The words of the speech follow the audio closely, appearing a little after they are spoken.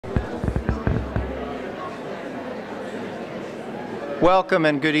Welcome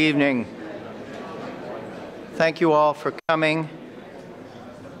and good evening. Thank you all for coming.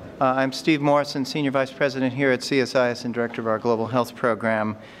 I'm Steve Morrison, Senior Vice President here at CSIS and Director of our Global Health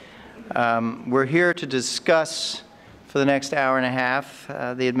Program. We're here to discuss for the next hour and a half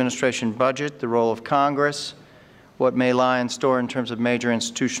the administration budget, the role of Congress, what may lie in store in terms of major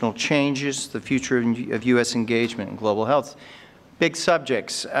institutional changes, the future of U.S. engagement in global health. Big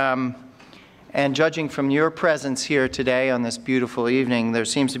subjects. And judging from your presence here today on this beautiful evening, there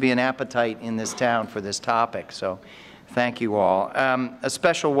seems to be an appetite in this town for this topic. So thank you all. A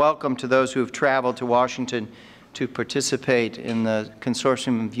special welcome to those who have traveled to Washington to participate in the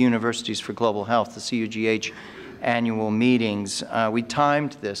Consortium of Universities for Global Health, the CUGH annual meetings. We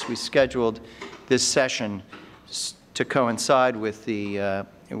timed this. We scheduled this session to coincide with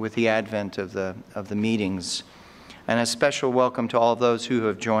the advent of the meetings. And a special welcome to all of those who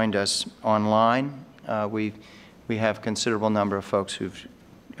have joined us online. We have a considerable number of folks who've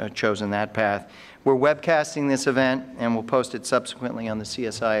chosen that path. We're webcasting this event, and we'll post it subsequently on the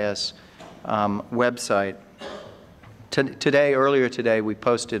CSIS website. Earlier today, we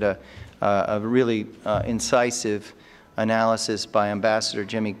posted a really incisive analysis by Ambassador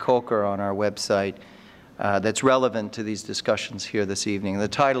Jimmy Kolker on our website that's relevant to these discussions here this evening. The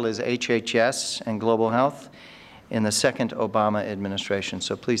title is HHS and Global Health in the Second Obama Administration.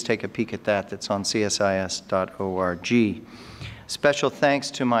 So please take a peek at that. That's on csis.org. Special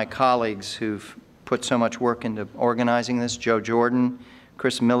thanks to my colleagues who've put so much work into organizing this: Joe Jordan,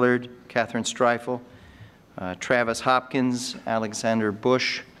 Chris Millard, Catherine Streifel, Travis Hopkins, Alexander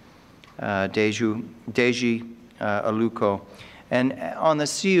Bush, Deji Aluko. And on the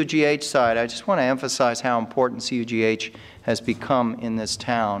CUGH side, I just want to emphasize how important CUGH has become in this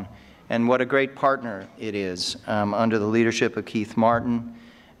town, and what a great partner it is under the leadership of Keith Martin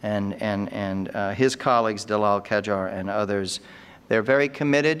and his colleagues, Dalal Qajar and others. They're very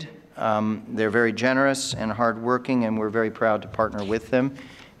committed, they're very generous and hardworking, and we're very proud to partner with them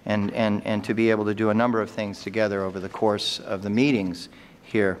and to be able to do a number of things together over the course of the meetings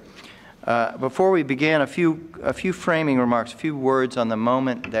here. Before we begin, a few framing remarks, a few words on the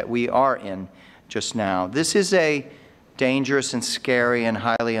moment that we are in just now. This is a dangerous and scary and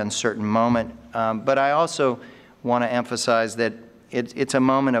highly uncertain moment, but I also want to emphasize that it's a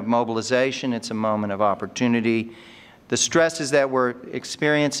moment of mobilization, it's a moment of opportunity. The stresses that we're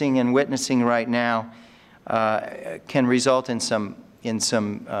experiencing and witnessing right now can result in some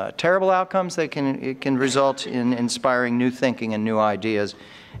terrible outcomes that can result in inspiring new thinking and new ideas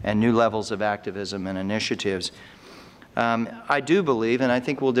and new levels of activism and initiatives. I do believe, and I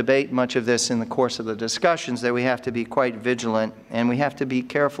think we'll debate much of this in the course of the discussions, that we have to be quite vigilant and we have to be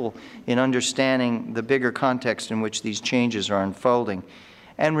careful in understanding the bigger context in which these changes are unfolding,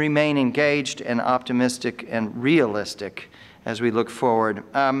 and remain engaged and optimistic and realistic as we look forward.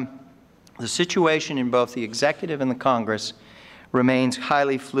 The situation in both the executive and the Congress remains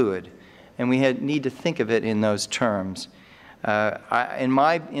highly fluid, and we need to think of it in those terms. In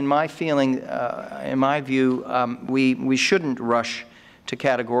my feeling, in my view, we shouldn't rush to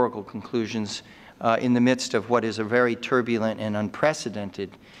categorical conclusions in the midst of what is a very turbulent and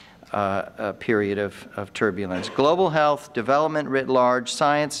unprecedented period of turbulence. Global health, development writ large,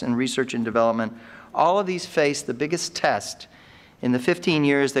 science and research and development, all of these face the biggest test in the 15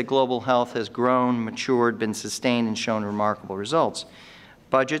 years that global health has grown, matured, been sustained, and shown remarkable results.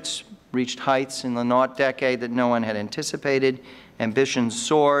 Budgets reached heights in the naught decade that no one had anticipated. Ambitions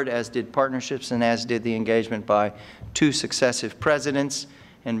soared, as did partnerships and as did the engagement by two successive presidents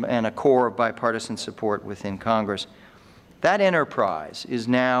and a core of bipartisan support within Congress. That enterprise is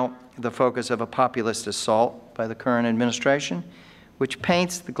now the focus of a populist assault by the current administration, which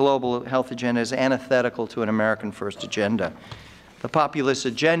paints the global health agenda as antithetical to an American first agenda. The populist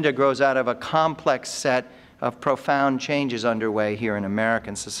agenda grows out of a complex set of profound changes underway here in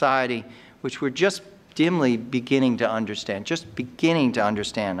American society, which we're just dimly beginning to understand,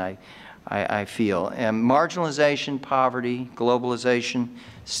 I feel. Marginalization, poverty, globalization,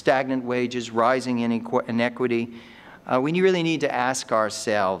 stagnant wages, rising inequity. We really need to ask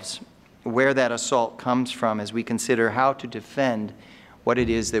ourselves where that assault comes from as we consider how to defend what it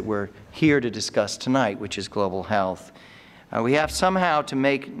is that we're here to discuss tonight, which is global health. We have somehow to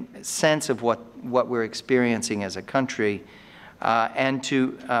make sense of what we're experiencing as a country and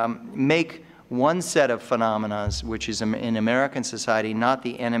to make one set of phenomena, which is in American society not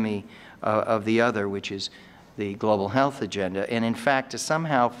the enemy of the other, which is the global health agenda, and in fact to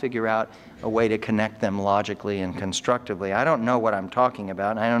somehow figure out a way to connect them logically and constructively. I don't know what I'm talking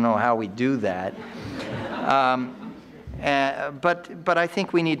about, and I don't know how we do that. But I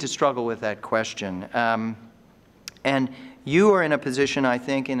think we need to struggle with that question. And you are in a position, I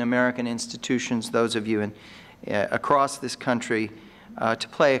think, in American institutions, those of you across this country, to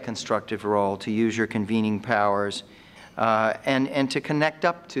play a constructive role, to use your convening powers, and to connect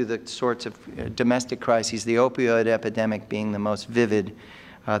up to the sorts of domestic crises, the opioid epidemic being the most vivid,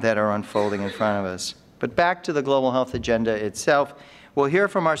 that are unfolding in front of us. But back to the global health agenda itself. We'll hear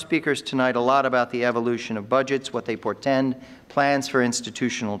from our speakers tonight a lot about the evolution of budgets, what they portend, plans for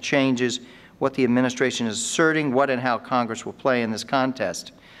institutional changes, what the administration is asserting, what and how Congress will play in this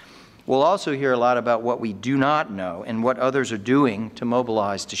contest. We'll also hear a lot about what we do not know and what others are doing to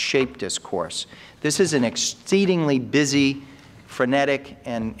mobilize to shape discourse. This is an exceedingly busy, frenetic,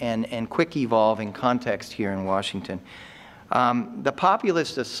 and quick evolving context here in Washington. The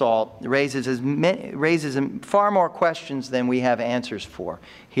populist assault raises far more questions than we have answers for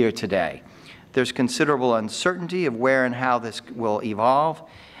here today. There's considerable uncertainty of where and how this will evolve.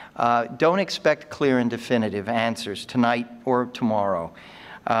 Don't expect clear and definitive answers tonight or tomorrow.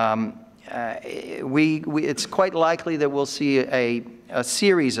 It's quite likely that we'll see a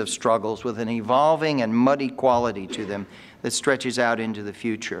series of struggles with an evolving and muddy quality to them that stretches out into the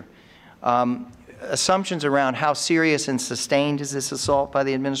future. Assumptions around how serious and sustained is this assault by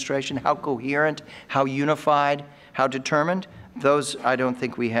the administration, how coherent, how unified, how determined, those I don't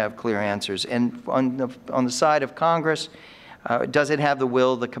think we have clear answers. And on the side of Congress, does it have the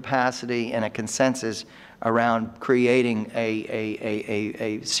will, the capacity, and a consensus around creating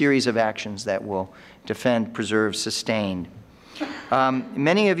a series of actions that will defend, preserve, sustain?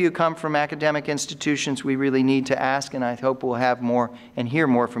 Many of you come from academic institutions. We really need to ask, and I hope we'll have more and hear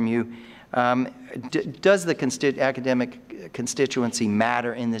more from you. Does the academic constituency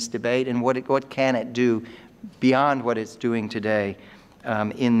matter in this debate, and what can it do beyond what it's doing today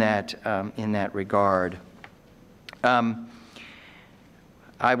in that regard?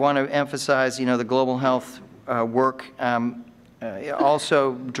 I want to emphasize, the global health work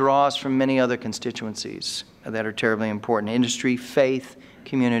also draws from many other constituencies that are terribly important: industry, faith,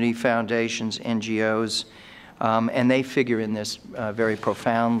 community, foundations, NGOs, and they figure in this very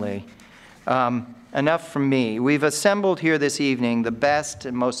profoundly. Enough from me. We've assembled here this evening the best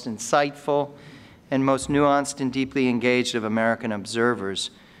and most insightful and most nuanced and deeply engaged of American observers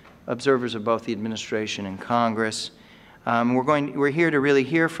of both the administration and Congress. We're here to really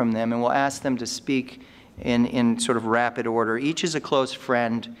hear from them, and we'll ask them to speak in sort of rapid order. Each is a close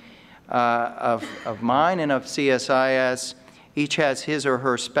friend of mine and of CSIS. Each has his or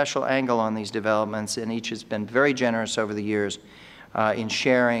her special angle on these developments, and each has been very generous over the years in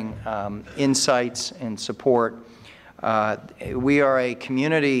sharing insights and support. We are a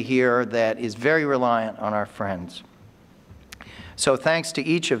community here that is very reliant on our friends. So thanks to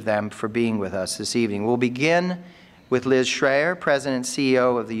each of them for being with us this evening. We'll begin with Liz Schreier, President and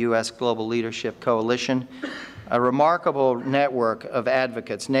CEO of the U.S. Global Leadership Coalition, a remarkable network of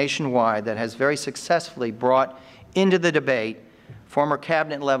advocates nationwide that has very successfully brought into the debate former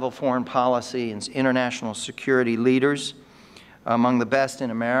cabinet-level foreign policy and international security leaders, among the best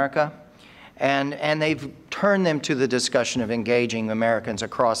in America, and they've turned them to the discussion of engaging Americans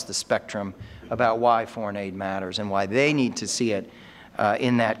across the spectrum about why foreign aid matters and why they need to see it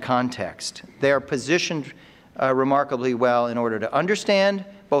in that context. They are positioned remarkably well in order to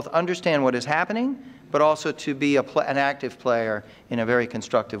both understand what is happening, but also to be an active player in a very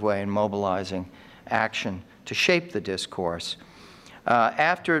constructive way in mobilizing action to shape the discourse.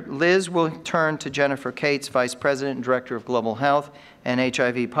 After Liz, we'll turn to Jennifer Cates, Vice President and Director of Global Health and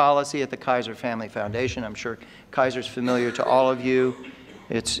HIV Policy at the Kaiser Family Foundation. I'm sure Kaiser's familiar to all of you.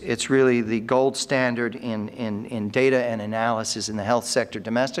 It's really the gold standard in data and analysis in the health sector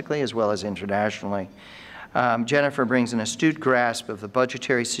domestically as well as internationally. Jennifer brings an astute grasp of the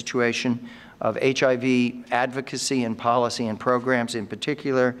budgetary situation of HIV advocacy and policy and programs in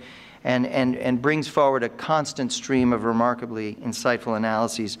particular, and brings forward a constant stream of remarkably insightful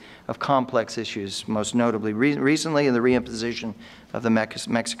analyses of complex issues, most notably recently in the reimposition of the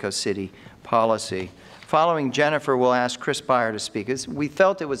Mexico City policy. Following Jennifer, we'll ask Chris Beyer to speak. We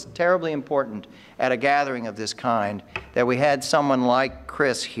felt it was terribly important at a gathering of this kind that we had someone like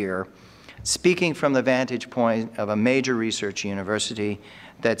Chris here speaking from the vantage point of a major research university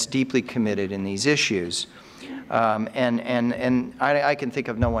that's deeply committed in these issues. And I can think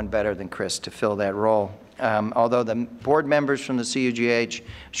of no one better than Chris to fill that role. Although the board members from the CUGH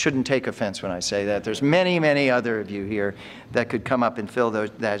shouldn't take offense when I say that. There's many, many other of you here that could come up and fill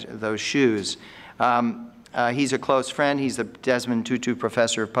those shoes. He's a close friend. He's the Desmond Tutu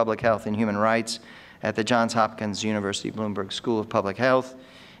Professor of Public Health and Human Rights at the Johns Hopkins University Bloomberg School of Public Health.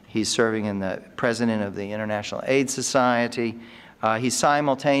 He's serving in the president of the International AIDS Society. He's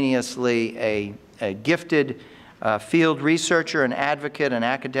simultaneously a gifted field researcher, an advocate, an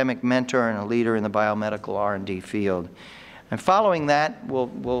academic mentor, and a leader in the biomedical R&D field. And following that,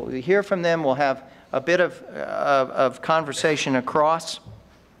 we'll hear from them. We'll have a bit of conversation across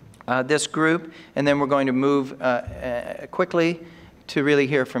this group, and then we're going to move quickly to really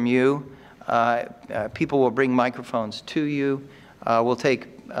hear from you. People will bring microphones to you. We'll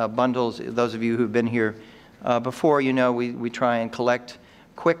take bundles. Those of you who've been here before, you know we try and collect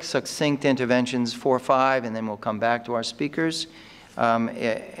quick, succinct interventions, 4 or 5, and then we'll come back to our speakers.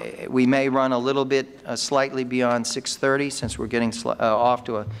 We may run a little bit slightly beyond 6:30 since we're getting off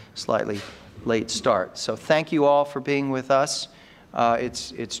to a slightly late start. So thank you all for being with us.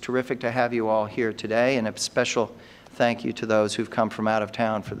 It's terrific to have you all here today, and a special thank you to those who've come from out of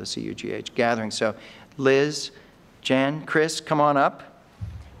town for the CUGH gathering. So Liz, Jen, Chris, come on up,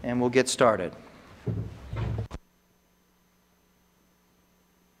 and we'll get started.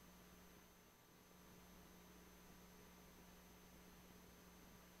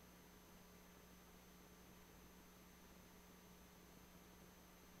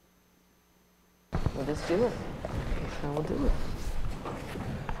 We'll just do it. So we'll do it.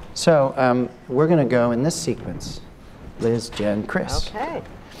 So we're going to go in this sequence. Liz, Jen, Chris. Okay.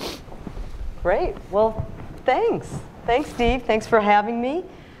 Great. Well, thanks. Thanks, Steve. Thanks for having me.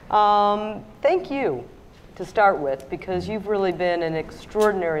 Thank you to start with, because you've really been an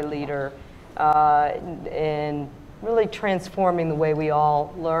extraordinary leader in really transforming the way we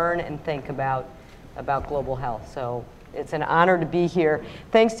all learn and think about global health. So it's an honor to be here.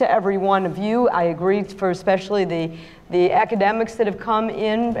 Thanks to every one of you. I agree, for especially the academics that have come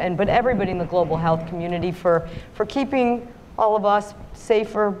in, but everybody in the global health community for keeping all of us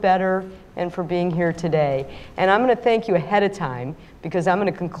safer, better, and for being here today. And I'm going to thank you ahead of time, because I'm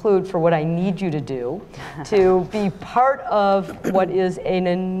going to conclude for what I need you to do to be part of what is an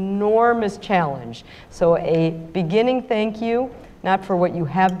enormous challenge. So a beginning thank you, not for what you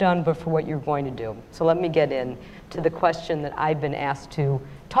have done, but for what you're going to do. So let me get in to the question that I've been asked to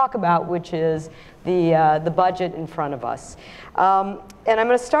talk about, which is the budget in front of us. And I'm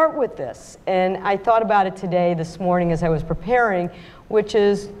going to start with this. And I thought about it today, this morning, as I was preparing, which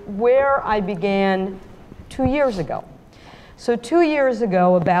is where I began 2 years ago. So 2 years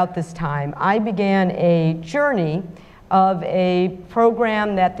ago, about this time, I began a journey of a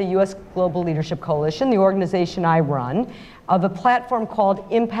program that the U.S. Global Leadership Coalition, the organization I run, of a platform called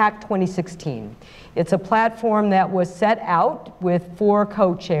Impact 2016. It's a platform that was set out with 4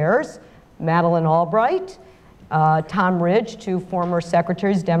 co-chairs, Madeleine Albright, Tom Ridge, 2 former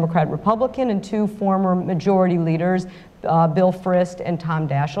secretaries, Democrat, Republican, and 2 former majority leaders, Bill Frist and Tom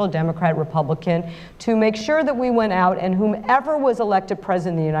Daschle, Democrat, Republican, to make sure that we went out and whomever was elected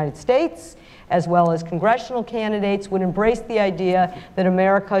president of the United States, as well as congressional candidates, would embrace the idea that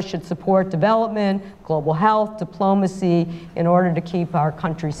America should support development, global health, diplomacy, in order to keep our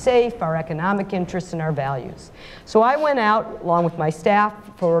country safe, our economic interests, and our values. So I went out, along with my staff,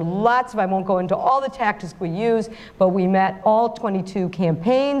 for lots of, I won't go into all the tactics we use, but we met all 22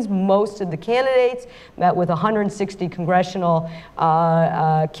 campaigns. Most of the candidates met with 160 congressional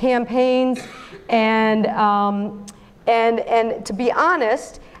campaigns. And to be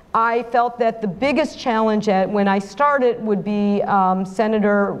honest, I felt that the biggest challenge when I started would be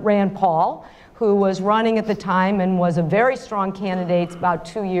Senator Rand Paul, who was running at the time and was a very strong candidate about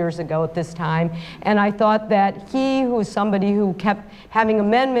 2 years ago at this time. And I thought that he, who was somebody who kept having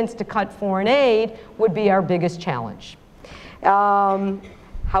amendments to cut foreign aid, would be our biggest challenge. How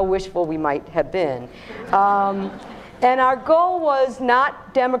wishful we might have been. And our goal was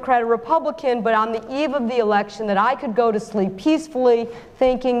not Democrat or Republican, but on the eve of the election, that I could go to sleep peacefully,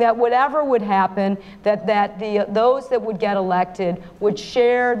 thinking that whatever would happen, those that would get elected would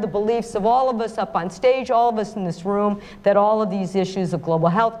share the beliefs of all of us up on stage, all of us in this room, that all of these issues of global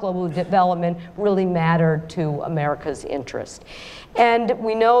health, global development really mattered to America's interest. And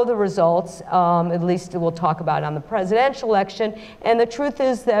we know the results, at least we'll talk about on the presidential election, and the truth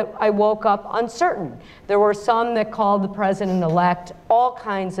is that I woke up uncertain. There were some that called the president-elect all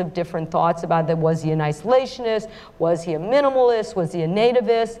kinds of different thoughts about that. Was he an isolationist? Was he a minimalist? Was he a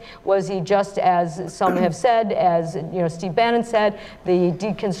nativist? Was he just, as some have said, as Steve Bannon said, the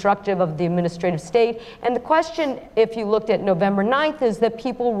deconstructive of the administrative state? And the question, if you looked at November 9th, is that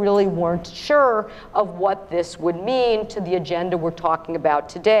people really weren't sure of what this would mean to the agenda we're talking about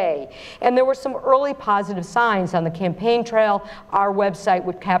today. And there were some early positive signs on the campaign trail. Our website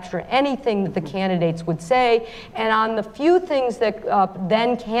would capture anything that the candidates would say. And on the few things that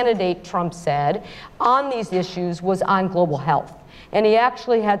then candidate Trump said on these issues was on global health. And he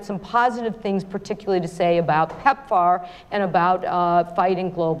actually had some positive things particularly to say about PEPFAR and about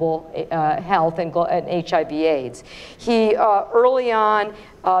fighting global health and HIV/AIDS. He early on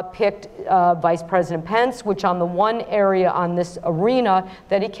picked Vice President Pence, which on the one area on this arena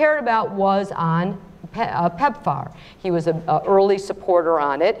that he cared about was on PEPFAR. He was an early supporter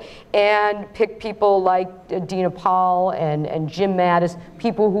on it, and picked people like Dina Paul and Jim Mattis,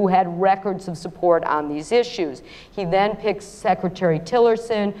 people who had records of support on these issues. He then picked Secretary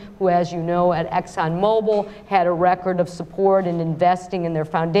Tillerson, who, as you know, at ExxonMobil had a record of support in investing in their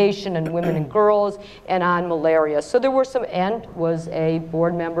foundation and women and girls and on malaria. So there were some, and was a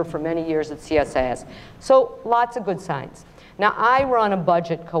board member for many years at CSIS. So lots of good signs. Now, I run a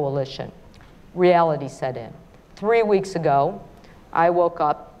budget coalition. Reality set in. 3 weeks ago, I woke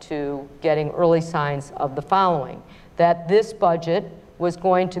up to getting early signs of the following, that this budget was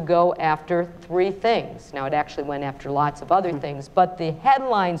going to go after 3 things. Now, it actually went after lots of other things, but the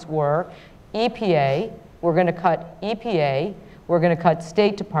headlines were EPA, we're going to cut EPA, we're going to cut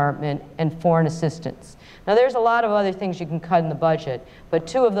State Department, and foreign assistance. Now, there's a lot of other things you can cut in the budget, but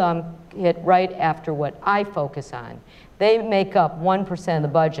 2 of them hit right after what I focus on. They make up 1% of the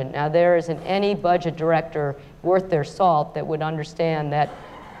budget. Now, there isn't any budget director worth their salt that would understand that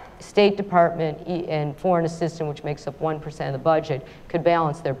State Department and foreign assistance, which makes up 1% of the budget, could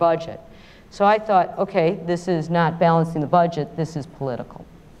balance their budget. So I thought, okay, this is not balancing the budget, this is political.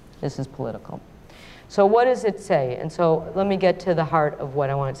 This is political. So what does it say? And so let me get to the heart of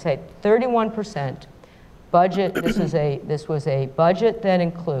what I want to say. 31% budget, this was a budget that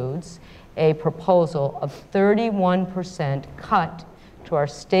includes a proposal of 31% cut to our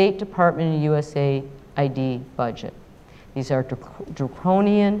State Department and USAID budget. These are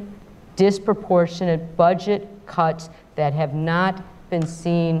draconian, disproportionate budget cuts that have not been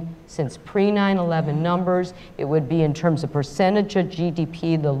seen since pre-9/11 numbers. It would be, in terms of percentage of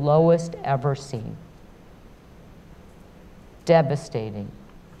GDP, the lowest ever seen. Devastating,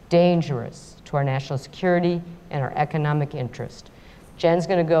 dangerous to our national security and our economic interest. Jen's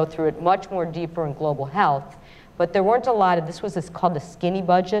going to go through it much more deeper in global health, but there weren't a lot of, this was called the skinny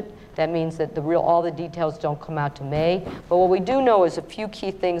budget. That means that all the details don't come out to May. But what we do know is a few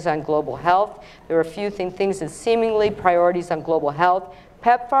key things on global health. There are a few things that seemingly priorities on global health.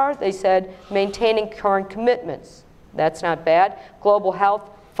 PEPFAR, they said, maintaining current commitments. That's not bad. Global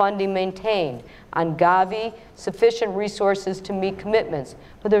health, funding maintained. On Gavi, sufficient resources to meet commitments.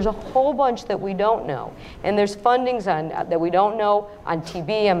 But there's a whole bunch that we don't know. And there's fundings that we don't know on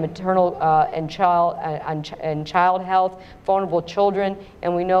TB, on maternal and child health, vulnerable children,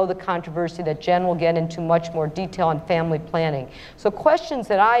 and we know the controversy that Jen will get into much more detail on family planning. So questions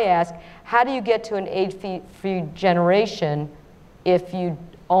that I ask, how do you get to an AIDS-free generation if you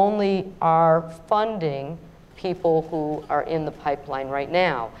only are funding people who are in the pipeline right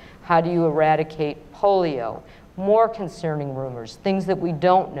now? How do you eradicate polio? More concerning rumors, things that we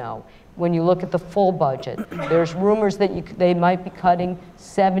don't know. When you look at the full budget, there's rumors that they might be cutting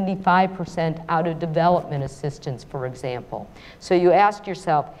 75% out of development assistance, for example. So you ask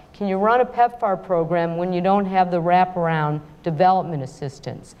yourself, can you run a PEPFAR program when you don't have the wraparound development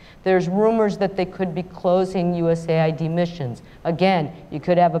assistance? There's rumors that they could be closing USAID missions. Again, you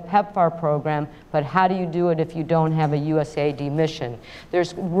could have a PEPFAR program, but how do you do it if you don't have a USAID mission?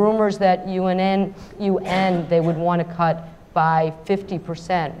 There's rumors that UN they would want to cut by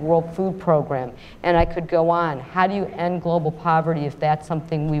 50%, World Food Program, and I could go on. How do you end global poverty if that's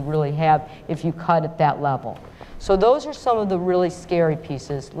something we really have, if you cut at that level? So those are some of the really scary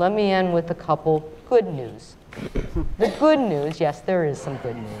pieces. Let me end with a couple good news. The good news, yes, there is some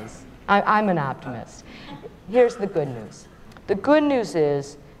good news. I'm an optimist. Here's the good news. The good news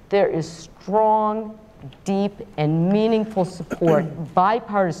is there is strong, deep, and meaningful support,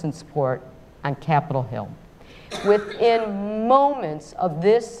 bipartisan support, on Capitol Hill. Within moments of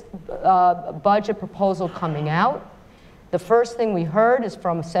this budget proposal coming out, the first thing we heard is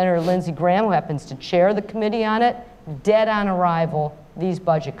from Senator Lindsey Graham, who happens to chair the committee on it, dead on arrival, these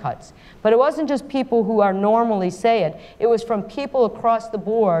budget cuts. But it wasn't just people who are normally say it. It was from people across the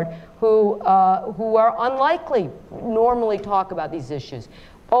board who are unlikely normally talk about these issues.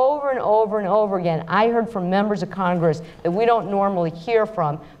 Over and over and over again, I heard from members of Congress that we don't normally hear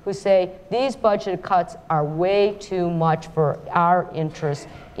from who say these budget cuts are way too much for our interests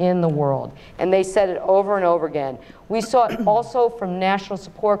in the world. And they said it over and over again. We saw it also from national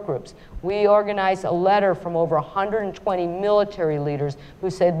support groups. We organized a letter from over 120 military leaders who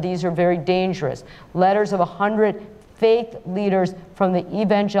said these are very dangerous. Letters of 100 faith leaders from the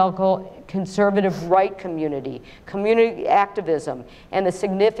evangelical conservative right community activism, and the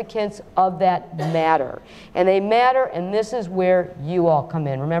significance of that matter. And they matter, and this is where you all come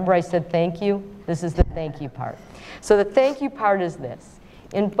in. Remember I said thank you? This is the thank you part. So the thank you part is this.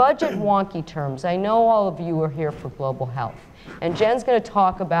 In budget wonky terms, I know all of you are here for global health. And Jen's going to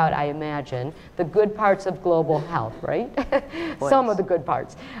talk about, I imagine, the good parts of global health, right? Some of the good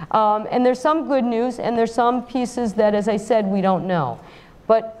parts. And there's some good news, and there's some pieces that, as I said, we don't know.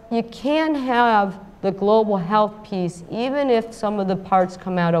 But you can have the global health piece, even if some of the parts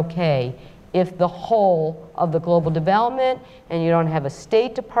come out okay, if the whole of the global development, and you don't have a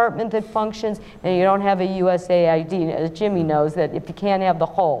State Department that functions, and you don't have a USAID, as Jimmy knows, that if you can't have the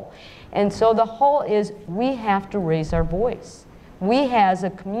whole. And so the whole is we have to raise our voice. We as a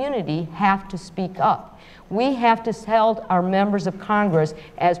community have to speak up. We have to tell our members of Congress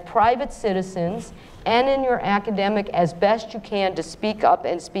as private citizens and in your academic as best you can to speak up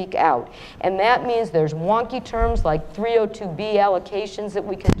and speak out. And that means there's wonky terms like 302B allocations that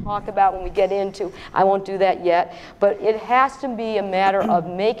we can talk about when we get into. I won't do that yet. But it has to be a matter of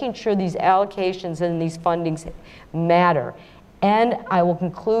making sure these allocations and these fundings matter. And I will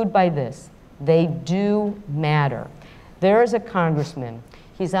conclude by this. They do matter. There is a congressman.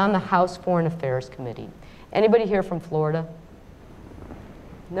 He's on the House Foreign Affairs Committee. Anybody here from Florida?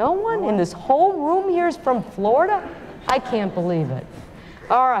 No one in this whole room here is from Florida? I can't believe it.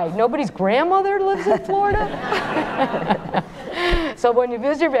 All right, nobody's grandmother lives in Florida? So when you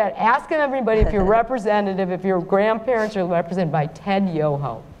visit your vet, ask everybody if your representative, if your grandparents are represented by Ted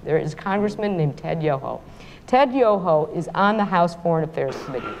Yoho. There is a congressman named Ted Yoho. Ted Yoho is on the House Foreign Affairs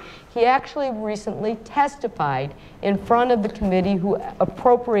Committee. He actually recently testified in front of the committee who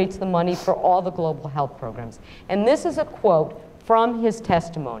appropriates the money for all the global health programs. And this is a quote from his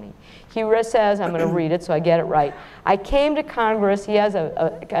testimony. He says, I'm going to read it so I get it right. I came to Congress, he has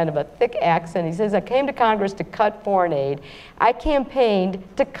a kind of a thick accent. He says, I came to Congress to cut foreign aid. I campaigned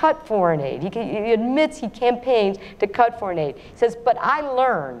to cut foreign aid. He admits he campaigned to cut foreign aid. He says, but I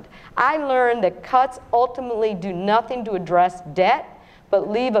learned that cuts ultimately do nothing to address debt, but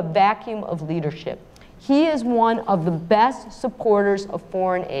leave a vacuum of leadership. He is one of the best supporters of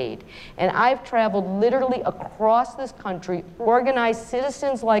foreign aid. And I've traveled literally across this country, organized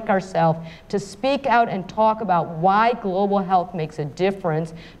citizens like ourselves to speak out and talk about why global health makes a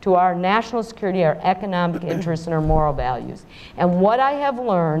difference to our national security, our economic interests, and our moral values. And what I have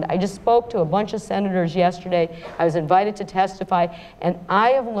learned, I just spoke to a bunch of senators yesterday. I was invited to testify. And I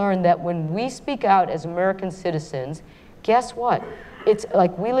have learned that when we speak out as American citizens, guess what? It's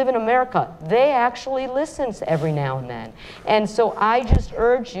like we live in America. They actually listen every now and then. And so I just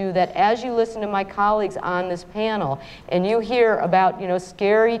urge you that as you listen to my colleagues on this panel and you hear about,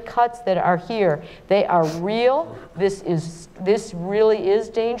 scary cuts that are here, they are real. This really is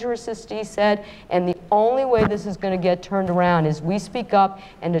dangerous, as Steve said, and the only way this is going to get turned around is we speak up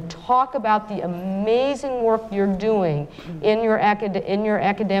and to talk about the amazing work you're doing in your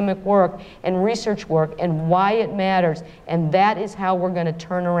academic work and research work and why it matters. And that is how we're going to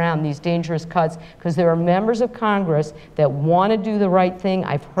turn around these dangerous cuts, because there are members of Congress that want to do the right thing.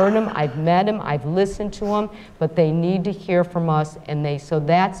 I've heard them, I've met them, I've listened to them, but they need to hear from us, and so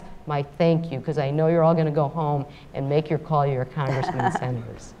that's my thank you, because I know you're all going to go home and make your call to your congressmen and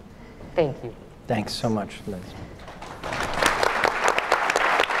senators. Thank you. Thanks so much, Liz.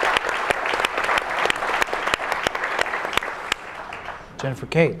 Jennifer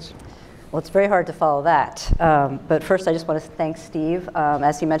Cates. Well, it's very hard to follow that. But first, I just want to thank Steve.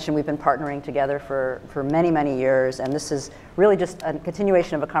 As he mentioned, we've been partnering together for many, many years, and this is really just a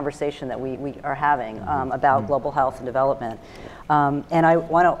continuation of a conversation that we are having about global health and development. And I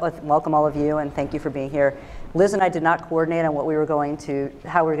want to welcome all of you and thank you for being here. Liz and I did not coordinate on how we were going to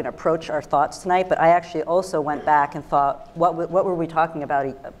approach our thoughts tonight, but I actually also went back and thought, what were we talking about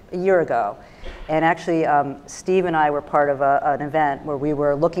a year ago? And actually, Steve and I were part of an event where we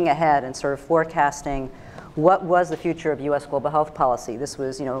were looking ahead and sort of forecasting what was the future of U.S. global health policy. This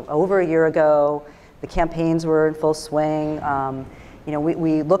was, over a year ago. The campaigns were in full swing.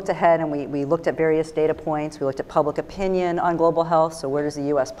 We looked ahead and we looked at various data points. We looked at public opinion on global health. So where does the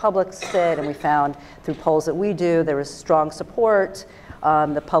U.S. public sit? And we found through polls that we do, there was strong support.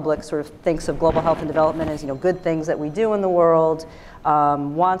 The public sort of thinks of global health and development as good things that we do in the world,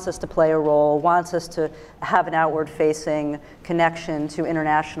 wants us to play a role, wants us to have an outward-facing connection to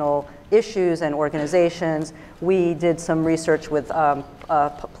international issues and organizations. We did some research with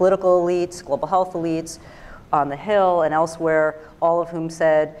political elites, global health elites on the Hill and elsewhere, all of whom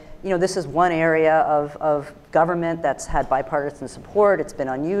said, this is one area of government that's had bipartisan support. It's been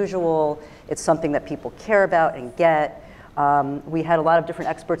unusual. It's something that people care about and get. We had a lot of different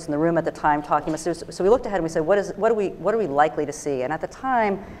experts in the room at the time talking. So we looked ahead and we said, what are we likely to see? And at the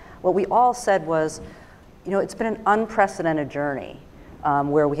time, what we all said was, you know, it's been an unprecedented journey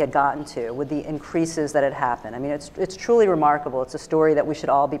where we had gotten to with the increases that had happened. I mean, it's truly remarkable. It's a story that we should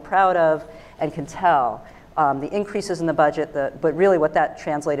all be proud of and can tell. The increases in the budget, but really what that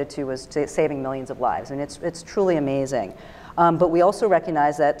translated to was saving millions of lives. I mean, it's truly amazing. But we also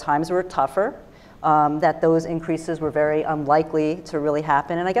recognize that times were tougher, that those increases were very unlikely to really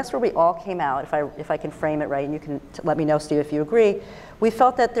happen. And I guess where we all came out, if I can frame it right, and you can let me know, Steve, if you agree, we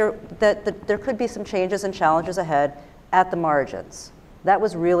felt that there could be some changes and challenges ahead at the margins. That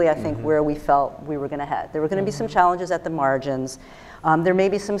was really, I think, where we felt we were going to head. There were going to be some challenges at the margins. There may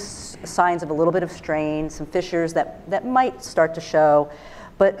be some signs of a little bit of strain, some fissures that might start to show,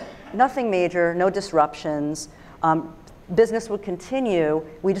 but nothing major, no disruptions. Business would continue,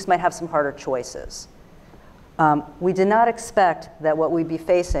 we just might have some harder choices. We did not expect that what we'd be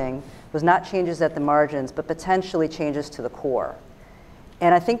facing was not changes at the margins, but potentially changes to the core.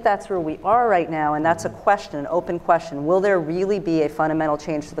 And I think that's where we are right now, and that's a question, an open question. Will there really be a fundamental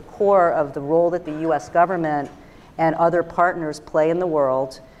change to the core of the role that the US government and other partners play in the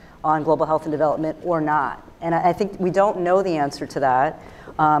world on global health and development or not? And I think we don't know the answer to that.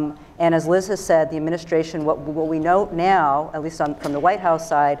 And as Liz has said, the administration, what we know now, at least from the White House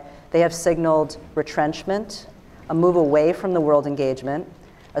side, they have signaled retrenchment, a move away from the world engagement,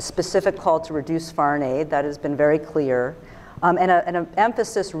 a specific call to reduce foreign aid, that has been very clear, and an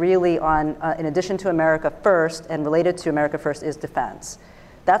emphasis really on, in addition to America First and related to America First, is defense.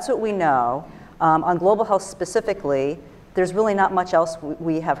 That's what we know. On global health specifically, there's really not much else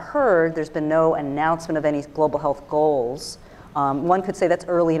we have heard. There's been no announcement of any global health goals. One could say that's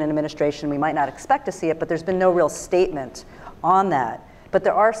early in an administration. We might not expect to see it, but there's been no real statement on that. But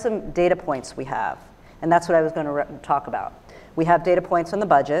there are some data points we have, and that's what I was going to talk about. We have data points on the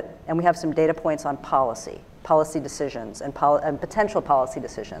budget, and we have some data points on policy decisions, and potential policy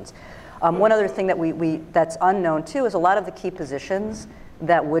decisions. One other thing that that's unknown too is a lot of the key positions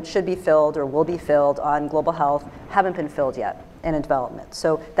that should be filled or will be filled on global health haven't been filled yet in development.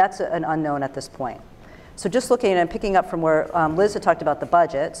 So that's an unknown at this point. So just looking and picking up from where Liz had talked about the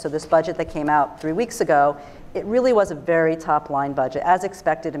budget, so this budget that came out 3 weeks ago, it really was a very top-line budget. As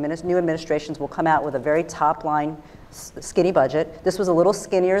expected, new administrations will come out with a very top-line, skinny budget. This was a little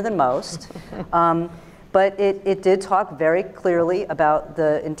skinnier than most, but it did talk very clearly about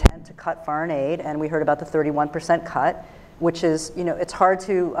the intent to cut foreign aid, and we heard about the 31% cut, which is, you know, it's hard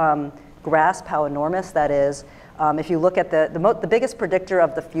to grasp how enormous that is. If you look at the biggest predictor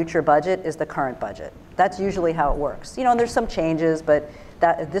of the future budget is the current budget. That's usually how it works. You know, and there's some changes, but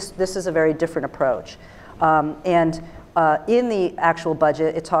this is a very different approach. In the actual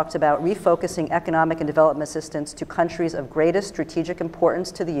budget, it talked about refocusing economic and development assistance to countries of greatest strategic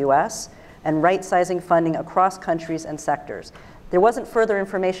importance to the US and right-sizing funding across countries and sectors. There wasn't further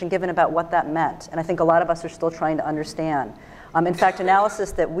information given about what that meant, and I think a lot of us are still trying to understand. In fact,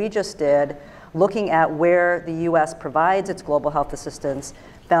 analysis that we just did, looking at where the US provides its global health assistance,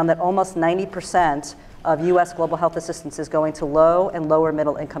 found that almost 90% of US global health assistance is going to low and lower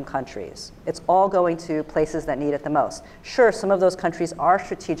middle income countries. It's all going to places that need it the most. Sure, some of those countries are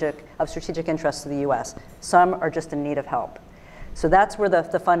of strategic interest to the US. Some are just in need of help. So that's where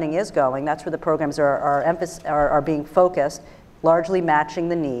the funding is going. That's where the programs are being focused, largely matching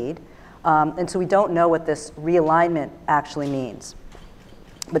the need. And so we don't know what this realignment actually means.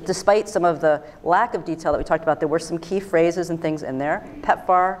 But despite some of the lack of detail that we talked about, there were some key phrases and things in there.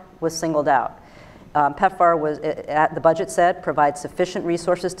 PEPFAR was singled out. PEPFAR was, the budget said, provides sufficient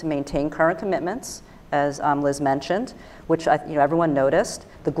resources to maintain current commitments, as Liz mentioned, which everyone noticed.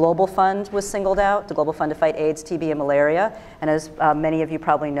 The Global Fund was singled out, the Global Fund to fight AIDS, TB, and malaria. And as many of you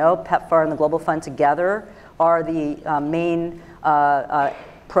probably know, PEPFAR and the Global Fund together are the main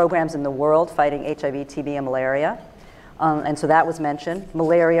programs in the world fighting HIV, TB, and malaria. And so that was mentioned.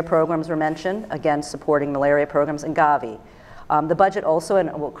 Malaria programs were mentioned, again, supporting malaria programs, and Gavi. The budget also,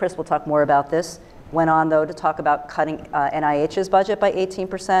 and Chris will talk more about this, went on, though, to talk about cutting NIH's budget by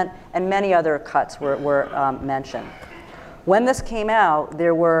 18%, and many other cuts were mentioned. When this came out,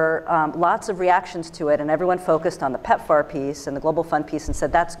 there were lots of reactions to it, and everyone focused on the PEPFAR piece and the Global Fund piece and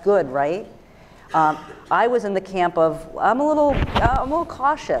said, that's good, right? I was in the camp of, I'm a little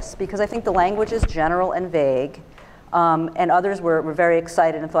cautious, because I think the language is general and vague, and others were very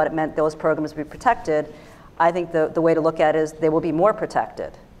excited and thought it meant those programs would be protected. I think the way to look at it is they will be more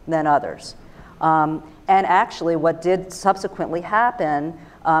protected than others. And actually, what did subsequently happen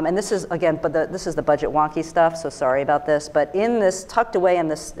And this is, again, but this is the budget wonky stuff, so sorry about this. But in this, tucked away in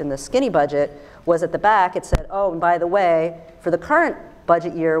the skinny budget, was at the back, it said, oh, and by the way, for the current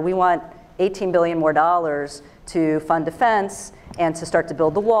budget year, we want $18 billion more to fund defense and to start to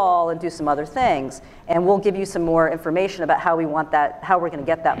build the wall and do some other things. And we'll give you some more information about how we want that, how we're going to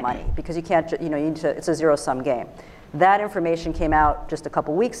get that money, because you can't, you need to, it's a zero-sum game. That information came out just a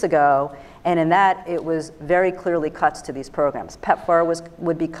couple weeks ago, and in that, it was very clearly cuts to these programs. PEPFAR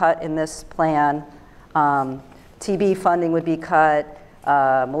would be cut in this plan. TB funding would be cut.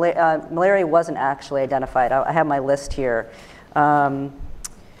 Malaria wasn't actually identified. I have my list here.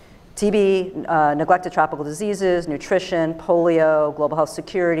 TB, neglected tropical diseases, nutrition, polio, global health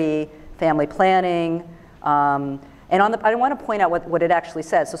security, family planning. And I want to point out what it actually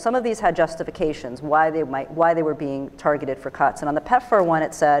said. So some of these had justifications, why they were being targeted for cuts. And on the PEPFAR one,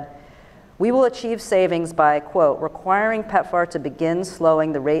 it said, we will achieve savings by, quote, requiring PEPFAR to begin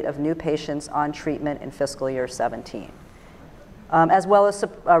slowing the rate of new patients on treatment in fiscal year 17. As well as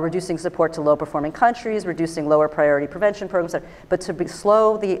reducing support to low-performing countries, reducing lower priority prevention programs, but to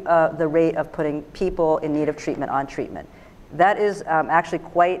slow the rate of putting people in need of treatment on treatment. That is actually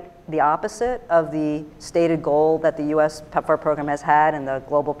quite the opposite of the stated goal that the US PEPFAR program has had and the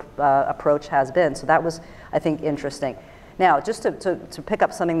global approach has been. So that was, I think, interesting. Now, just to pick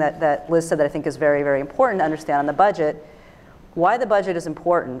up something that Liz said that I think is very, very important to understand on the budget, why the budget is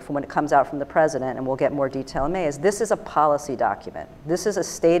important from when it comes out from the president, and we'll get more detail in May, is this is a policy document. This is a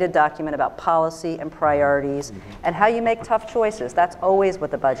stated document about policy and priorities and how you make tough choices. That's always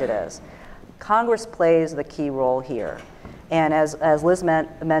what the budget is. Congress plays the key role here. And as Liz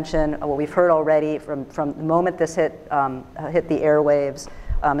mentioned, what we've heard already from the moment this hit the airwaves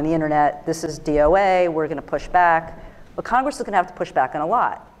and the internet, this is DOA, we're going to push back. But Congress is going to have to push back on a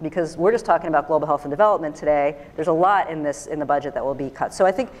lot, because we're just talking about global health and development today. There's a lot in the budget that will be cut. So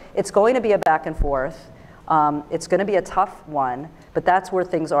I think it's going to be a back and forth. It's going to be a tough one, but that's where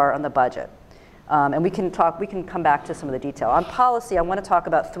things are on the budget. And we can come back to some of the detail. On policy, I want to talk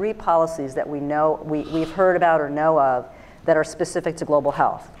about 3 policies that we've heard about or know of that are specific to global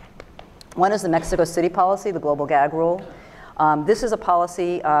health. One is the Mexico City policy, the global gag rule. This is a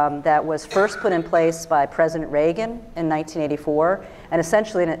policy that was first put in place by President Reagan in 1984. And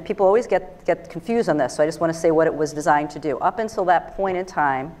essentially, and people always get confused on this, so I just want to say what it was designed to do. Up until that point in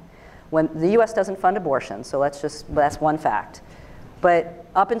time, when the US doesn't fund abortion, so that's one fact. But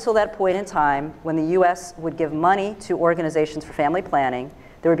up until that point in time, when the US would give money to organizations for family planning,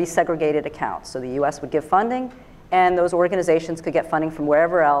 there would be segregated accounts. So the US would give funding, and those organizations could get funding from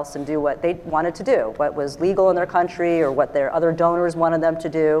wherever else and do what they wanted to do, what was legal in their country or what their other donors wanted them to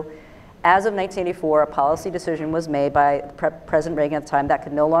do. As of 1984, a policy decision was made by President Reagan at the time that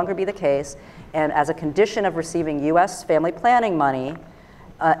could no longer be the case, and as a condition of receiving US family planning money,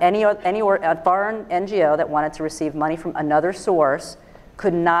 any foreign NGO that wanted to receive money from another source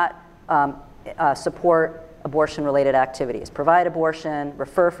could not support abortion-related activities, provide abortion,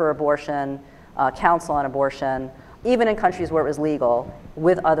 refer for abortion, counsel on abortion, even in countries where it was legal,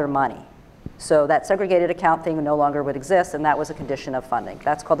 with other money. So that segregated account thing no longer would exist, and that was a condition of funding.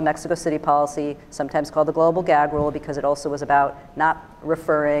 That's called the Mexico City policy, sometimes called the global gag rule, because it also was about not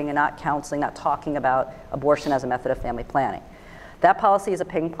referring and not counseling, not talking about abortion as a method of family planning. That policy is a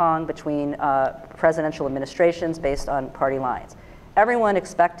ping pong between presidential administrations based on party lines. Everyone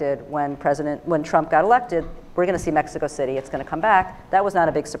expected when Trump got elected, we're going to see Mexico City, it's going to come back. That was not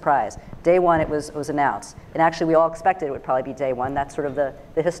a big surprise. Day one, it was announced. And actually, we all expected it would probably be day one. That's sort of the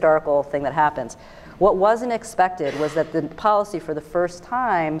historical thing that happens. What wasn't expected was that the policy, for the first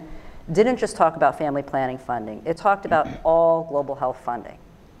time, didn't just talk about family planning funding. It talked about all global health funding.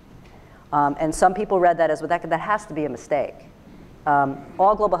 And some people read that as, well, that has to be a mistake.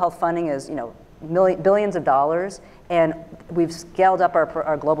 All global health funding is, billions of dollars, and we've scaled up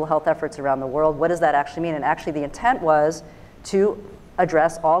our global health efforts around the world. What does that actually mean? And actually, the intent was to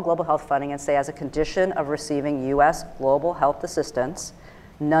address all global health funding and say, as a condition of receiving US global health assistance,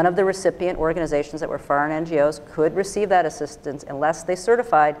 none of the recipient organizations that were foreign NGOs could receive that assistance unless they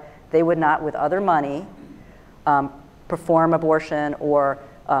certified they would not, with other money, perform abortion or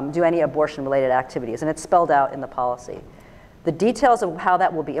do any abortion-related activities. And it's spelled out in the policy. The details of how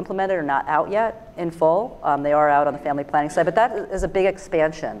that will be implemented are not out yet in full. They are out on the family planning side, but that is a big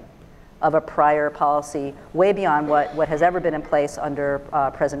expansion of a prior policy, way beyond what has ever been in place under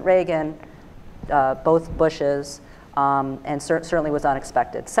President Reagan, both Bushes, and certainly was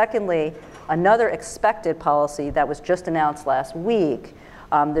unexpected. Secondly, another expected policy that was just announced last week,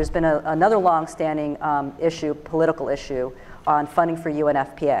 there's been another long-standing political issue on funding for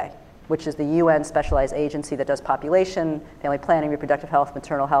UNFPA. which is the UN specialized agency that does population, family planning, reproductive health,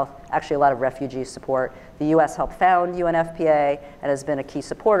 maternal health, actually a lot of refugee support. The US helped found UNFPA and has been a key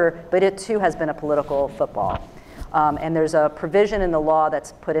supporter, but it too has been a political football. And there's a provision in the law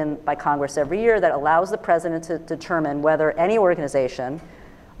that's put in by Congress every year that allows the president to determine whether any organization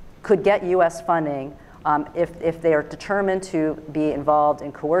could get US funding if they are determined to be involved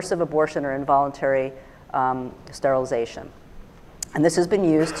in coercive abortion or involuntary sterilization. And this has been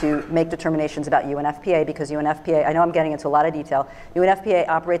used to make determinations about UNFPA because UNFPA, I know I'm getting into a lot of detail, UNFPA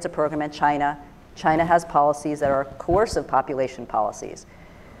operates a program in China. China has policies that are coercive population policies.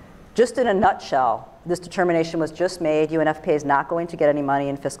 Just in a nutshell, this determination was just made. UNFPA is not going to get any money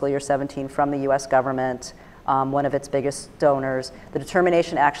in fiscal year 17 from the US government, one of its biggest donors. The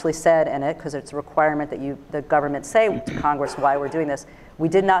determination actually said in it, because it's a requirement that the government say to Congress why we're doing this, we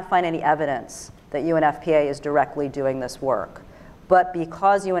did not find any evidence that UNFPA is directly doing this work. But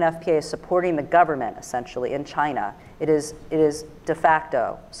because UNFPA is supporting the government, essentially, in China, it is de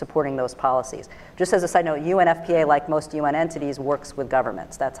facto supporting those policies. Just as a side note, UNFPA, like most UN entities, works with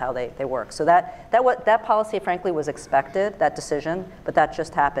governments. That's how they work. So that policy, frankly, was expected, that decision, but that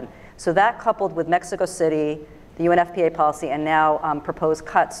just happened. So that coupled with Mexico City, the UNFPA policy, and now proposed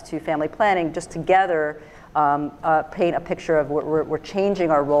cuts to family planning, just together paint a picture of we're changing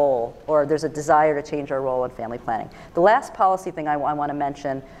our role, or there's a desire to change our role in family planning. The last policy thing I want to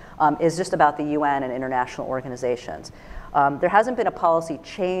mention is just about the UN and international organizations. There hasn't been a policy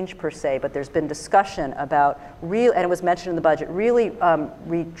change per se, but there's been discussion about and it was mentioned in the budget, really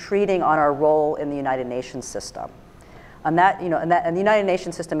retreating on our role in the United Nations system. And the United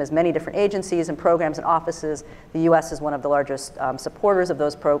Nations system has many different agencies and programs and offices. The U.S. is one of the largest supporters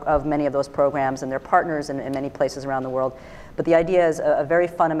of many of those programs, and they're partners in many places around the world. But the idea is a very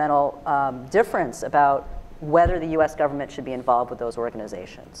fundamental difference about whether the U.S. government should be involved with those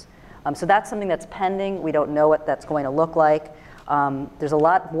organizations. So that's something that's pending. We don't know what that's going to look like. There's a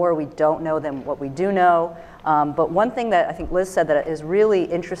lot more we don't know than what we do know. But one thing that I think Liz said that is really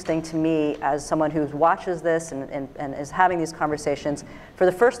interesting to me as someone who watches this and is having these conversations, for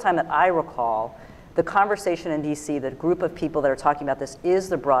the first time that I recall, the conversation in DC, the group of people that are talking about this is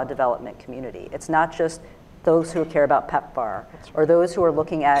the broad development community. It's not just those who care about PEPFAR, or those who are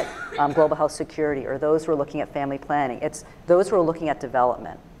looking at global health security, or those who are looking at family planning. It's those who are looking at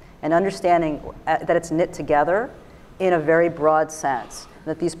development and understanding that it's knit together in a very broad sense,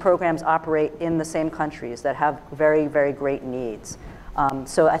 that these programs operate in the same countries that have very, very great needs.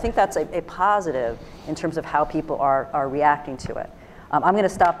 So I think that's a positive in terms of how people are reacting to it. I'm going to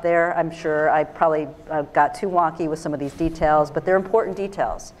stop there. I'm sure I probably got too wonky with some of these details, but they're important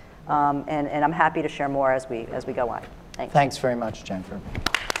details. And I'm happy to share more as we go on. Thanks. Thanks very much, Jennifer.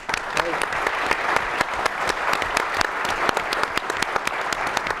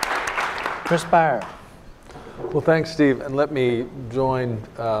 Chris Byer. Well, thanks, Steve. And let me join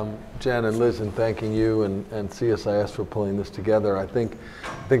Jen and Liz in thanking you and CSIS for pulling this together. I think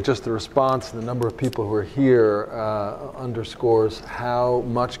just the response and the number of people who are here underscores how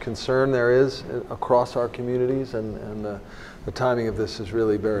much concern there is across our communities, and the timing of this is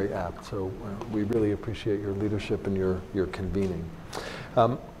really very apt. So we really appreciate your leadership and your convening.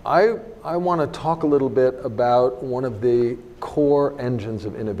 I want to talk a little bit about one of the core engines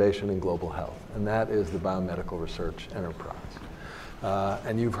of innovation in global health, and that is the biomedical research enterprise.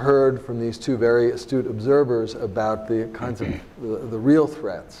 And you've heard from these two very astute observers about the kinds of the real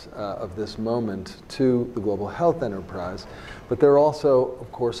threats of this moment to the global health enterprise. But there also,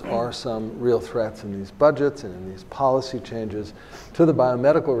 of course, are some real threats in these budgets and in these policy changes to the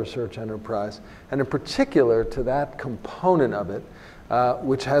biomedical research enterprise, and in particular to that component of it,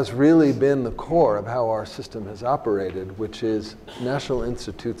 which has really been the core of how our system has operated, which is National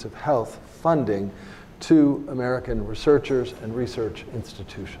Institutes of Health funding to American researchers and research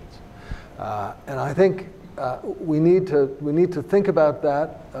institutions. And I think we need to think about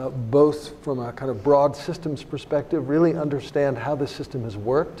that both from a kind of broad systems perspective, really understand how the system has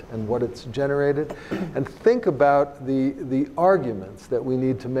worked and what it's generated, and think about the arguments that we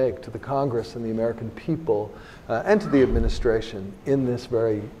need to make to the Congress and the American people and to the administration in this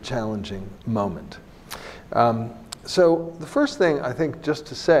very challenging moment. So the first thing I think just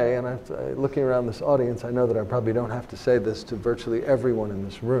to say, and looking around this audience, I know that I probably don't have to say this to virtually everyone in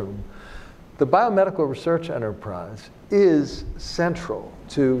this room, the biomedical research enterprise is central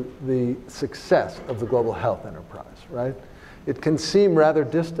to the success of the global health enterprise, right? It can seem rather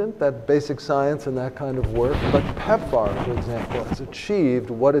distant, that basic science and that kind of work, but PEPFAR, for example, has achieved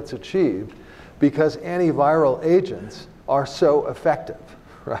what it's achieved because antiviral agents are so effective,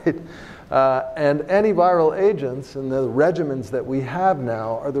 right? And antiviral agents and the regimens that we have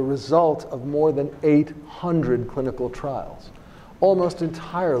now are the result of more than 800 clinical trials, almost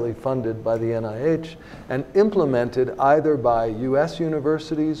entirely funded by the NIH and implemented either by US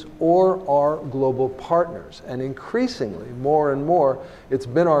universities or our global partners. And increasingly, more and more, it's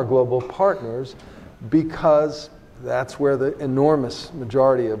been our global partners because that's where the enormous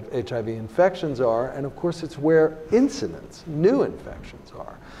majority of HIV infections are, and of course it's where incidents, new infections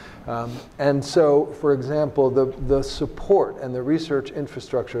are. And so, for example, the support and the research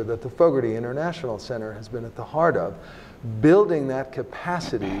infrastructure that the Fogarty International Center has been at the heart of, building that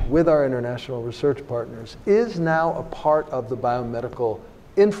capacity with our international research partners is now a part of the biomedical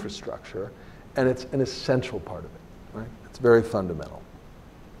infrastructure, and it's an essential part of it, right? It's very fundamental.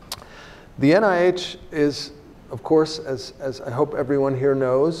 The NIH is, of course, as I hope everyone here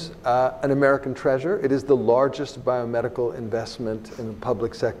knows, an American treasure. It is the largest biomedical investment in the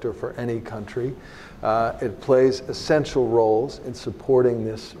public sector for any country. It plays essential roles in supporting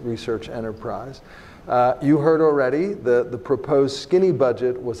this research enterprise. You heard already the proposed skinny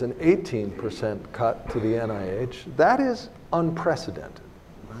budget was an 18% cut to the NIH. That is unprecedented.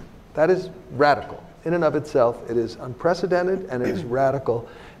 Right? That is radical. In and of itself, it is unprecedented and it is radical.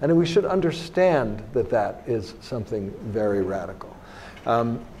 And we should understand that that is something very radical.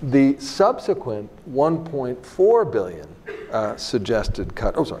 The subsequent 1.4 billion suggested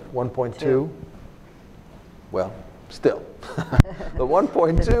cut, 1.2, well, still. The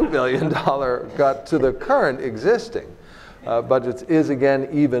 $1.2 billion cut to the current existing budgets is again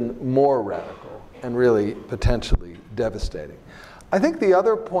even more radical and really potentially devastating. I think the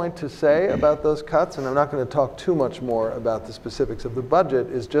other point to say about those cuts, and I'm not going to talk too much more about the specifics of the budget,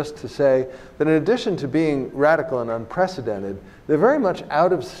 is just to say that in addition to being radical and unprecedented, they're very much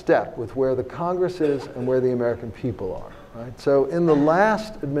out of step with where the Congress is and where the American people are. Right? So in the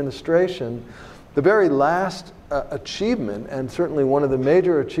last administration, the very last achievement, and certainly one of the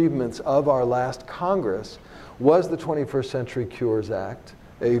major achievements of our last Congress, was the 21st Century Cures Act,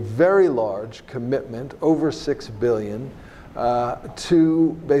 a very large commitment, over $6 billion,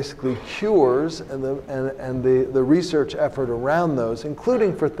 to basically cures and the research effort around those,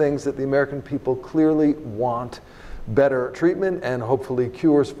 including for things that the American people clearly want better treatment and hopefully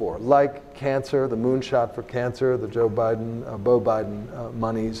cures for, like cancer, the moonshot for cancer, the Bo Biden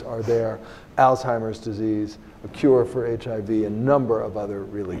monies are there, Alzheimer's disease, a cure for HIV, a number of other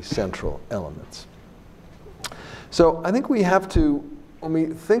really central elements. So I think we have to, when we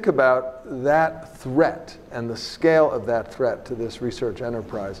think about that threat and the scale of that threat to this research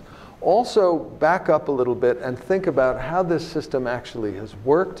enterprise, also back up a little bit and think about how this system actually has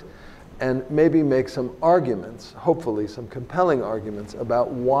worked and maybe make some arguments, hopefully some compelling arguments, about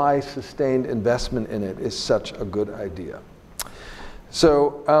why sustained investment in it is such a good idea.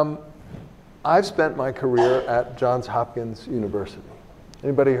 So I've spent my career at Johns Hopkins University.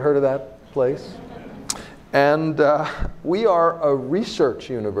 Anybody heard of that place? And we are a research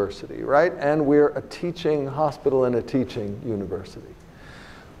university, right? And we're a teaching hospital and a teaching university.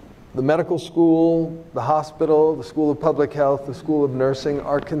 The medical school, the hospital, the School of Public Health, the School of Nursing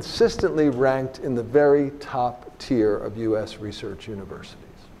are consistently ranked in the very top tier of US research universities.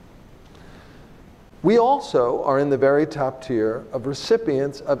 We also are in the very top tier of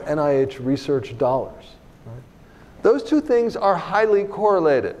recipients of NIH research dollars. Right? Those two things are highly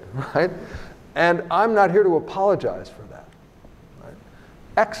correlated, right? And I'm not here to apologize for that. Right?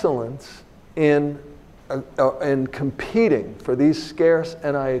 Excellence in competing for these scarce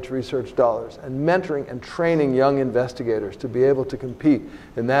NIH research dollars and mentoring and training young investigators to be able to compete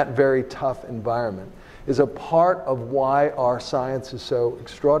in that very tough environment is a part of why our science is so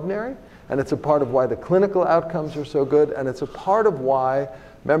extraordinary, and it's a part of why the clinical outcomes are so good, and it's a part of why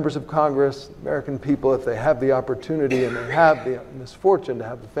members of Congress, American people, if they have the opportunity and they have the misfortune to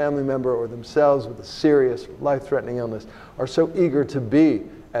have a family member or themselves with a serious life-threatening illness, are so eager to be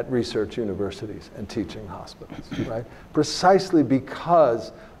at research universities and teaching hospitals, right? Precisely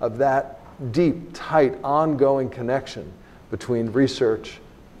because of that deep, tight, ongoing connection between research,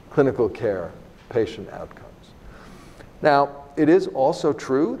 clinical care, patient outcomes. Now, it is also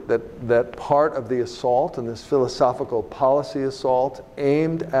true that part of the assault and this philosophical policy assault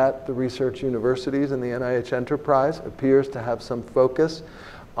aimed at the research universities and the NIH enterprise appears to have some focus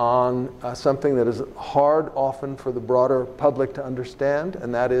on something that is hard often for the broader public to understand,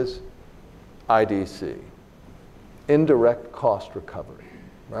 and that is IDC, indirect cost recovery,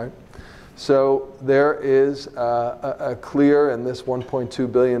 right? So there is a clear, in this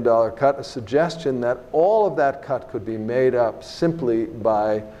 $1.2 billion cut, a suggestion that all of that cut could be made up simply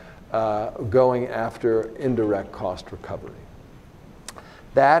by going after indirect cost recovery.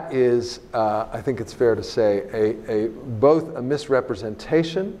 That is, I think it's fair to say, both a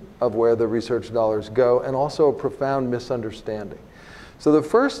misrepresentation of where the research dollars go and also a profound misunderstanding. So the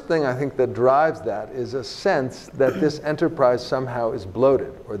first thing I think that drives that is a sense that this enterprise somehow is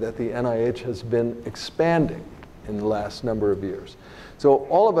bloated, or that the NIH has been expanding in the last number of years. So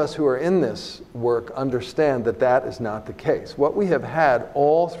all of us who are in this work understand that that is not the case. What we have had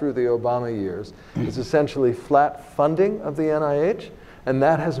all through the Obama years is essentially flat funding of the NIH, and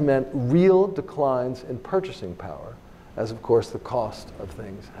that has meant real declines in purchasing power, as of course the cost of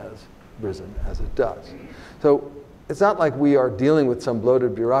things has risen as it does. So it's not like we are dealing with some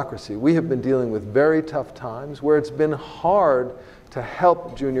bloated bureaucracy. We have been dealing with very tough times where it's been hard to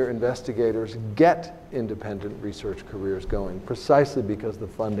help junior investigators get independent research careers going, precisely because the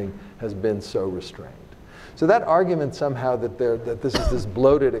funding has been so restrained. So that argument somehow that this is this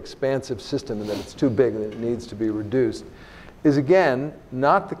bloated, expansive system and that it's too big and it needs to be reduced is, again,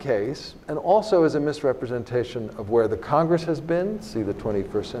 not the case, and also is a misrepresentation of where the Congress has been, see the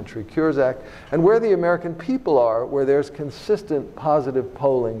 21st Century Cures Act, and where the American people are, where there's consistent positive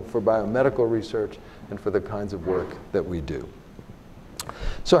polling for biomedical research and for the kinds of work that we do.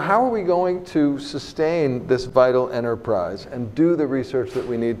 So how are we going to sustain this vital enterprise and do the research that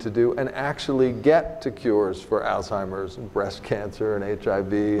we need to do and actually get to cures for Alzheimer's and breast cancer and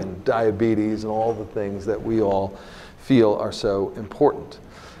HIV and diabetes and all the things that we all feel are so important?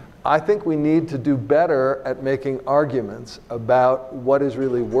 I think we need to do better at making arguments about what is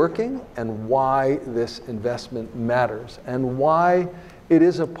really working and why this investment matters and why it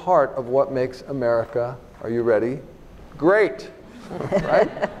is a part of what makes America, are you ready, great,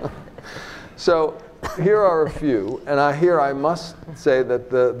 right? So here are a few, and I must say that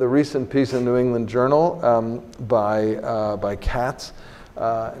the recent piece in the New England Journal by Katz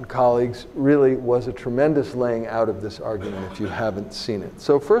and colleagues really was a tremendous laying out of this argument if you haven't seen it.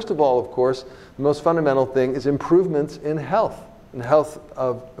 So first of all, of course, the most fundamental thing is improvements in health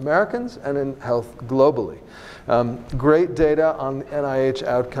of Americans and in health globally. Great data on NIH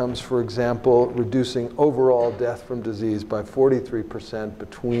outcomes, for example, reducing overall death from disease by 43%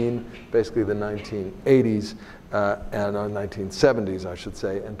 between basically the 1980s and 1970s, I should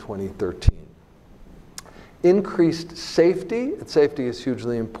say, and 2013. Increased safety. Safety is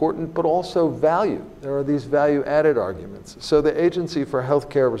hugely important, but also value. There are these value-added arguments. So the Agency for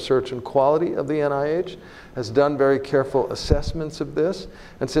Healthcare Research and Quality of the NIH has done very careful assessments of this.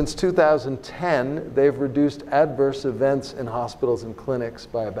 And since 2010, they've reduced adverse events in hospitals and clinics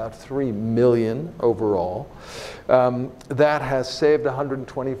by about 3 million overall. That has saved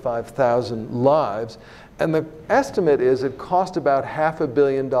 125,000 lives. And the estimate is it cost about $500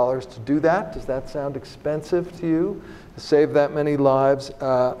 million to do that. Does that sound expensive to you? To save that many lives,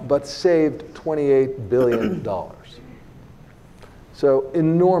 but saved $28 billion. So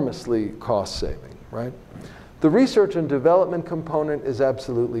enormously cost saving, right? The research and development component is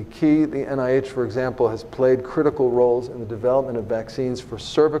absolutely key. The NIH, for example, has played critical roles in the development of vaccines for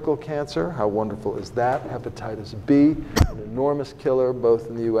cervical cancer. How wonderful is that? Hepatitis B, an enormous killer both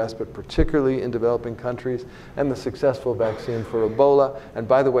in the US but particularly in developing countries, and the successful vaccine for Ebola. And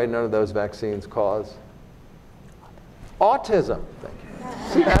by the way, none of those vaccines cause autism. Thank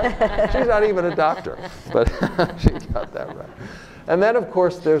you. See that? She's not even a doctor, but she got that right. And then, of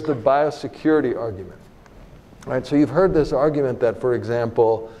course, there's the biosecurity argument. Right, so you've heard this argument that, for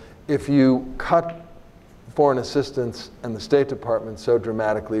example, if you cut foreign assistance and the State Department so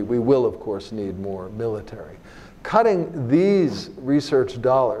dramatically, we will, of course, need more military. Cutting these research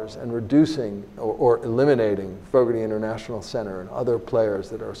dollars and reducing or eliminating Fogarty International Center and other players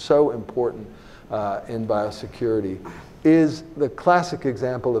that are so important in biosecurity is the classic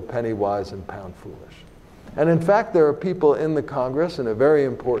example of penny wise and pound foolish. And in fact, there are people in the Congress, and a very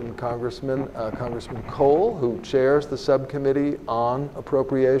important congressman, Congressman Cole, who chairs the subcommittee on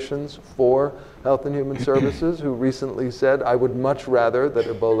appropriations for Health and Human Services, who recently said, I would much rather that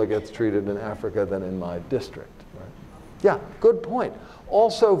Ebola gets treated in Africa than in my district. Right? Yeah, good point.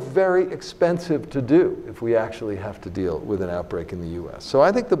 Also very expensive to do if we actually have to deal with an outbreak in the US. So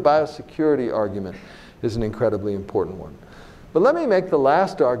I think the biosecurity argument is an incredibly important one. But let me make the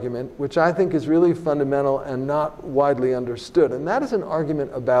last argument, which I think is really fundamental and not widely understood, and that is an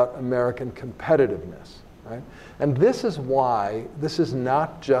argument about American competitiveness, right? And this is why this is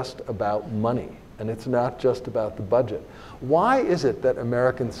not just about money, and it's not just about the budget. Why is it that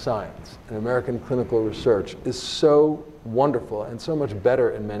American science and American clinical research is so wonderful and so much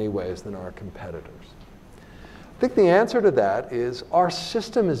better in many ways than our competitors? I think the answer to that is our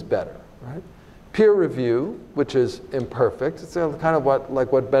system is better, right? peer review, which is imperfect. It's kind of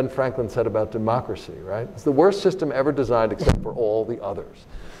like what Ben Franklin said about democracy, right? It's the worst system ever designed except for all the others.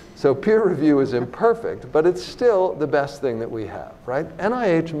 So peer review is imperfect, but it's still the best thing that we have, right?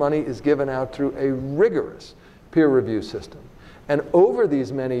 NIH money is given out through a rigorous peer review system. And over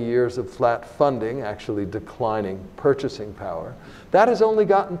these many years of flat funding, actually declining purchasing power, that has only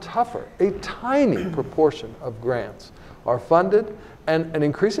gotten tougher. A tiny proportion of grants are funded, and an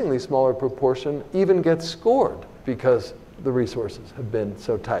increasingly smaller proportion even gets scored because the resources have been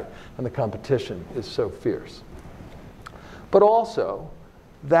so tight and the competition is so fierce. But also,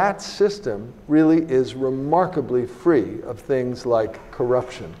 that system really is remarkably free of things like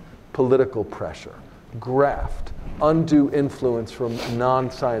corruption, political pressure, graft, undue influence from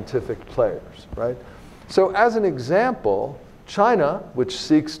non-scientific players, right? So as an example, China, which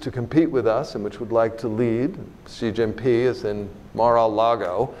seeks to compete with us and which would like to lead, Xi Jinping is in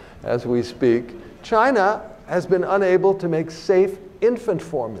Mar-a-Lago as we speak, China has been unable to make safe infant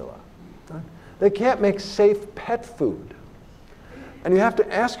formula. Right? They can't make safe pet food. And you have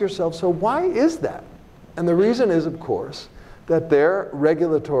to ask yourself, so why is that? And the reason is, of course, that their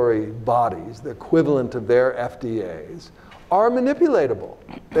regulatory bodies, the equivalent of their FDAs, are manipulatable.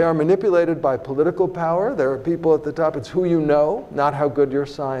 They are manipulated by political power. There are people at the top. It's who you know, not how good your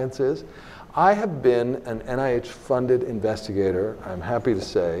science is. I have been an NIH-funded investigator, I'm happy to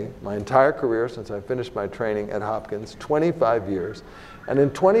say, my entire career since I finished my training at Hopkins, 25 years. And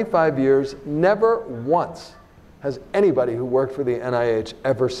in 25 years, never once has anybody who worked for the NIH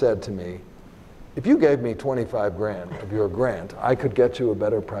ever said to me, if you gave me 25 grand of your grant, I could get you a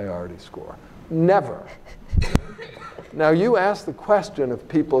better priority score. Never. Now you ask the question of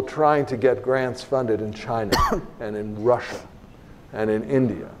people trying to get grants funded in China and in Russia and in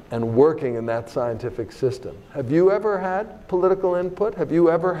India and working in that scientific system. Have you ever had political input? Have you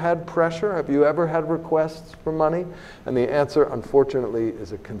ever had pressure? Have you ever had requests for money? And the answer, unfortunately,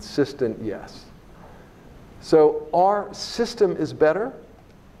 is a consistent yes. So our system is better,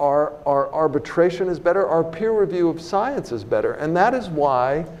 our arbitration is better, our peer review of science is better, and that is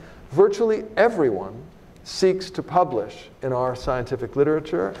why virtually everyone seeks to publish in our scientific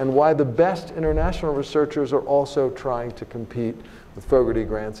literature, and why the best international researchers are also trying to compete with Fogarty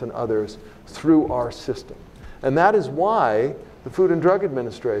grants and others through our system. And that is why the Food and Drug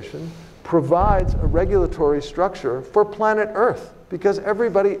Administration provides a regulatory structure for planet Earth, because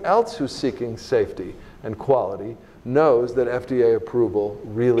everybody else who's seeking safety and quality knows that FDA approval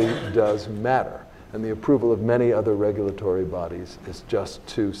really does matter. And the approval of many other regulatory bodies is just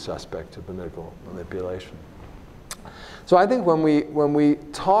too suspect to political manipulation. So I think when we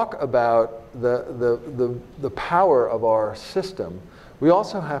talk about the power of our system, we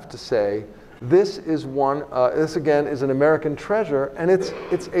also have to say this is this again is an American treasure, and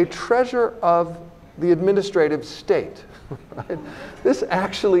it's a treasure of the administrative state. Right? This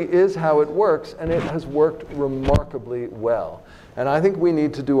actually is how it works, and it has worked remarkably well. And I think we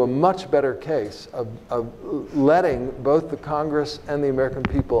need to do a much better case of letting both the Congress and the American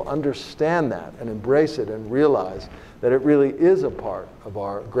people understand that and embrace it and realize that it really is a part of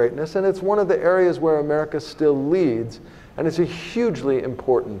our greatness. And it's one of the areas where America still leads, and it's a hugely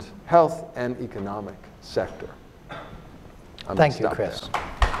important health and economic sector. Thank you, Chris. There.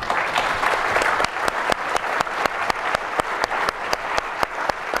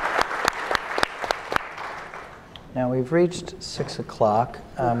 Now we've reached 6 o'clock.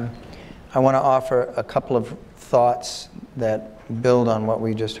 I want to offer a couple of thoughts that build on what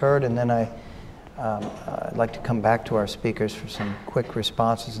we just heard, and then I'd like to come back to our speakers for some quick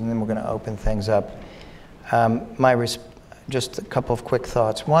responses, and then we're going to open things up. Just a couple of quick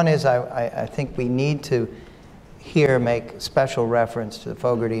thoughts. One is I think we need to here make special reference to the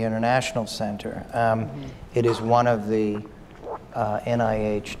Fogarty International Center. It is one of the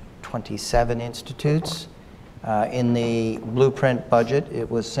NIH 27 institutes. In the blueprint budget, it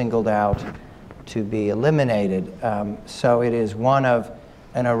was singled out to be eliminated. So it is one of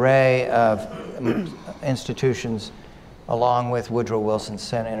an array of institutions, along with Woodrow Wilson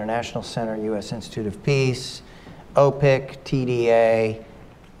International Center, U.S. Institute of Peace, OPIC, TDA,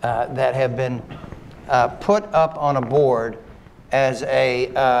 that have been put up on a board as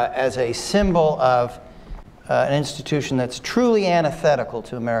a symbol of an institution that's truly antithetical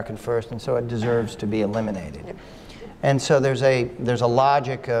to American First, and so it deserves to be eliminated. And so there's a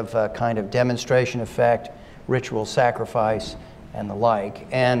logic of kind of demonstration effect, ritual sacrifice, and the like,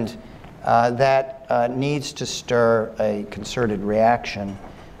 and that needs to stir a concerted reaction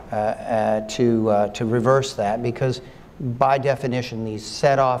to reverse that, because by definition these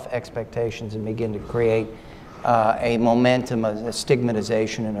set off expectations and begin to create a momentum, a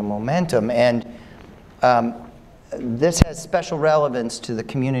stigmatization and a momentum. And this has special relevance to the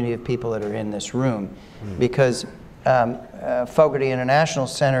community of people that are in this room, because Fogarty International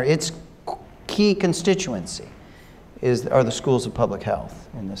Center, its key constituency are the schools of public health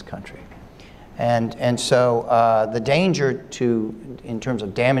in this country. And so the danger in terms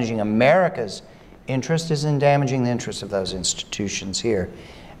of damaging America's interest is in damaging the interests of those institutions here.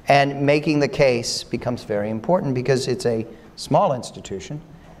 And making the case becomes very important because it's a small institution.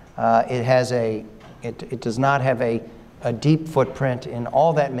 It does not have a deep footprint in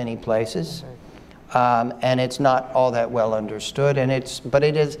all that many places, and it's not all that well understood. But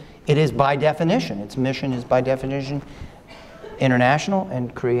it is by definition, its mission is by definition international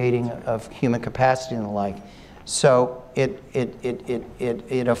and creating of human capacity and the like. So it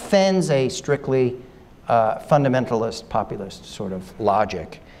offends a strictly fundamentalist, populist sort of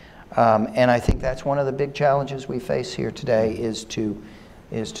logic. And I think that's one of the big challenges we face here today, is to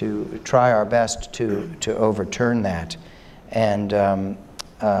try our best to overturn that and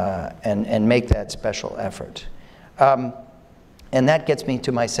make that special effort. And that gets me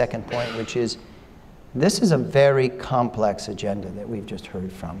to my second point, which is this is a very complex agenda that we've just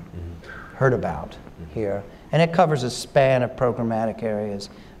heard about here. And it covers a span of programmatic areas,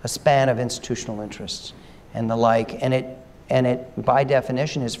 a span of institutional interests and the like. And it by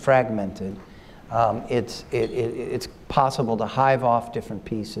definition is fragmented. It's possible to hive off different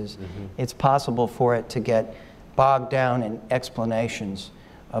pieces. It's possible for it to get bogged down in explanations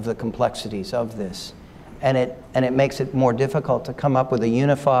of the complexities of this. And it makes it more difficult to come up with a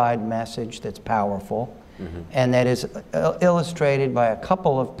unified message that's powerful and that is illustrated by a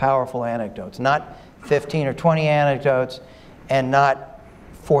couple of powerful anecdotes, not 15 or 20 anecdotes and not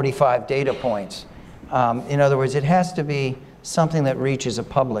 45 data points. In other words, it has to be something that reaches a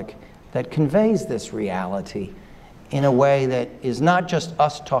public that conveys this reality in a way that is not just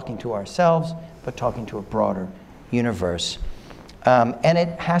us talking to ourselves, but talking to a broader universe. And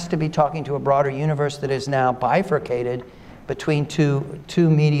it has to be talking to a broader universe that is now bifurcated between two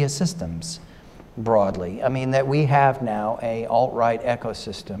media systems, broadly. I mean, that we have now a alt-right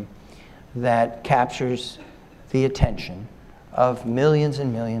ecosystem that captures the attention of millions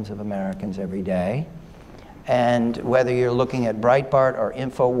and millions of Americans every day. And whether you're looking at Breitbart or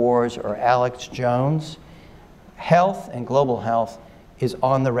InfoWars or Alex Jones, health and global health is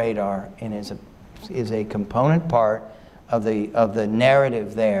on the radar and is a component part of the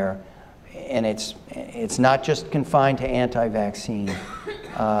narrative there. And it's not just confined to anti-vaccine.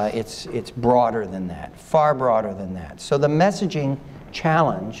 It's broader than that, far broader than that. So the messaging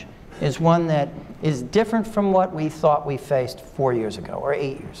challenge is one that is different from what we thought we faced 4 years ago or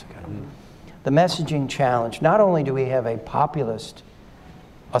 8 years ago. The messaging challenge, not only do we have a populist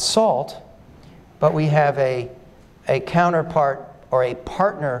assault, but we have a counterpart or a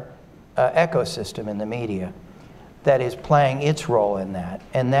partner ecosystem in the media that is playing its role in that.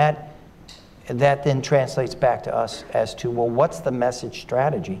 And that then translates back to us as to, well, what's the message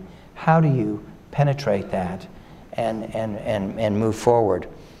strategy? How do you penetrate that and move forward?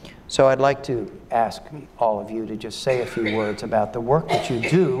 So I'd like to ask all of you to just say a few words about the work that you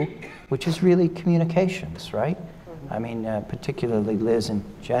do, which is really communications, right? I mean, particularly Liz and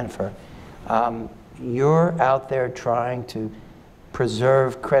Jennifer. You're out there trying to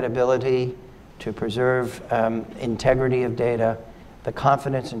preserve credibility, to preserve integrity of data, the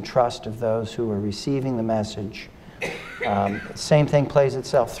confidence and trust of those who are receiving the message. Same thing plays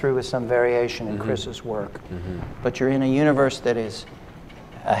itself through with some variation in Chris's work. But you're in a universe that is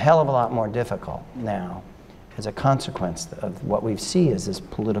a hell of a lot more difficult now as a consequence of what we see as this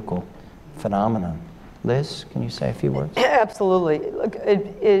political phenomenon. Liz, can you say a few words? Absolutely. Look,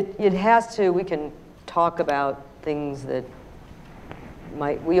 it has to, we can talk about things that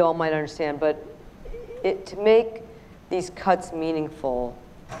we all might understand, but to make these cuts meaningful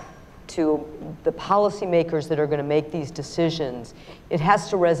to the policymakers that are going to make these decisions, it has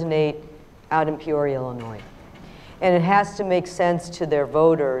to resonate out in Peoria, Illinois. And it has to make sense to their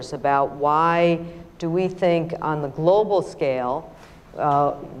voters about why do we think on the global scale, you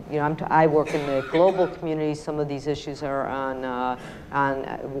know, I work in the global community, some of these issues are on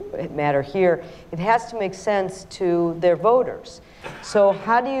matter here. It has to make sense to their voters. So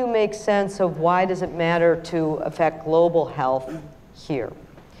how do you make sense of why does it matter to affect global health here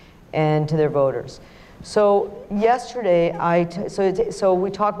and to their voters? So yesterday, so we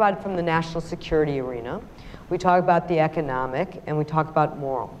talk about it from the national security arena. We talk about the economic, and we talk about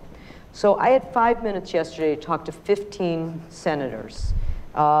moral. So I had 5 minutes yesterday to talk to 15 senators.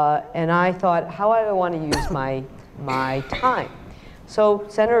 And I thought, how do I want to use my time? So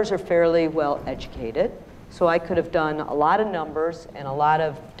senators are fairly well educated. So I could have done a lot of numbers and a lot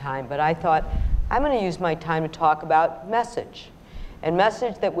of time, but I thought, I'm going to use my time to talk about message, and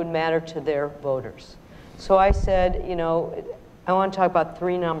message that would matter to their voters. So I said, you know, I want to talk about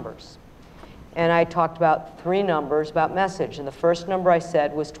 3 numbers. And I talked about 3 numbers about message. And the first number I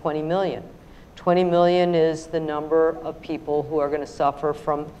said was 20 million. 20 million is the number of people who are going to suffer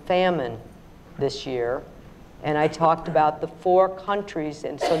from famine this year. And I talked about the 4 countries.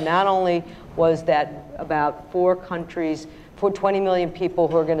 And so not only was that about 4 countries, for 20 million people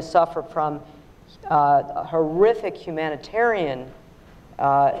who are going to suffer from horrific humanitarian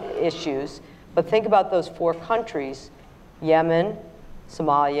issues, but think about those 4 countries: Yemen,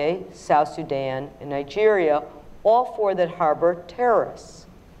 Somalia, South Sudan, and Nigeria, all 4 that harbor terrorists.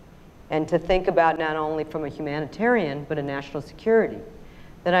 And to think about not only from a humanitarian, but a national security.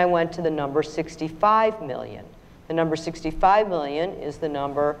 Then I went to the number 65 million. The number 65 million is the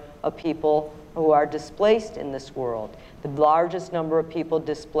number of people who are displaced in this world, the largest number of people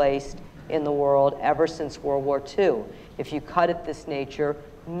displaced in the world ever since World War II. If you cut it this nature,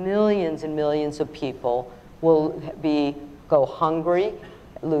 millions and millions of people will go hungry,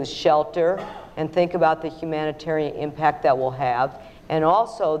 lose shelter, and think about the humanitarian impact that will have, and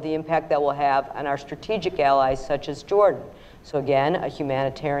also the impact that will have on our strategic allies such as Jordan. So again, a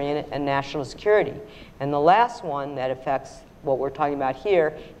humanitarian and national security. And the last one that affects what we're talking about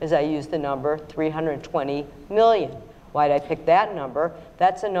here is I use the number 320 million. Why did I pick that number?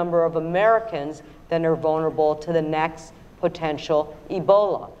 That's a number of Americans that are vulnerable to the next potential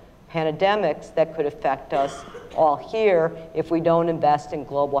Ebola pandemics that could affect us all here if we don't invest in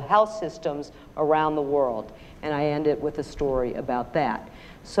global health systems around the world. And I end it with a story about that.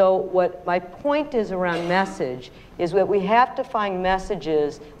 So what my point is around message is that we have to find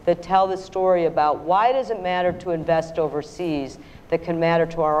messages that tell the story about why does it matter to invest overseas that can matter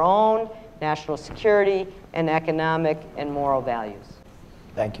to our own national security and economic and moral values.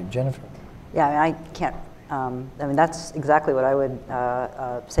 Thank you. Jennifer? Yeah, I can't, I mean, that's exactly what I would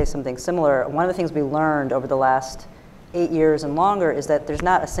say, something similar. One of the things we learned over the last 8 years and longer is that there's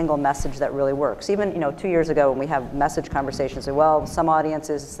not a single message that really works. Even 2 years ago when we have message conversations, well, some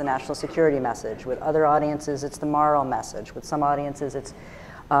audiences it's the national security message. With other audiences it's the moral message. With some audiences it's,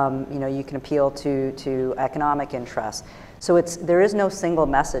 you can appeal to economic interests. So there is no single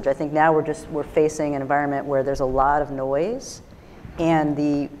message. I think now we're facing an environment where there's a lot of noise, and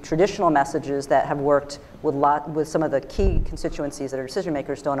the traditional messages that have worked with some of the key constituencies that are decision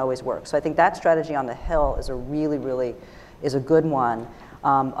makers don't always work. So I think that strategy on the Hill is a really is a good one.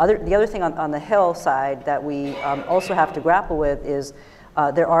 The other thing on the Hill side that we also have to grapple with is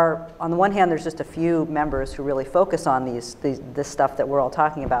on the one hand, there's just a few members who really focus on this stuff that we're all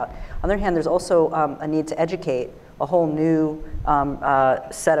talking about. On the other hand, there's also a need to educate a whole new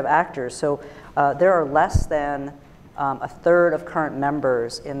set of actors. So there are less than a third of current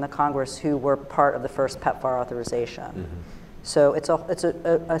members in the Congress who were part of the first PEPFAR authorization. Mm-hmm. So it's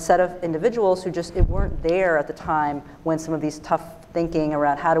a set of individuals who just weren't there at the time when some of these tough thinking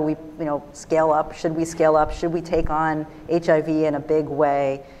around how do we scale up, should we scale up, should we take on HIV in a big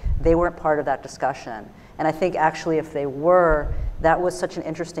way, they weren't part of that discussion. And I think actually if they were, that was such an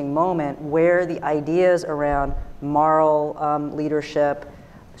interesting moment where the ideas around moral leadership,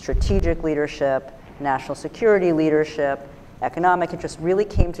 strategic leadership, national security leadership, economic interest really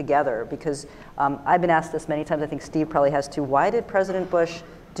came together, because I've been asked this many times, I think Steve probably has too, why did President Bush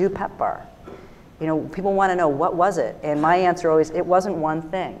do PEPFAR? People want to know, what was it? And my answer always, it wasn't one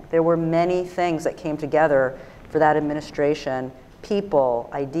thing. There were many things that came together for that administration, people,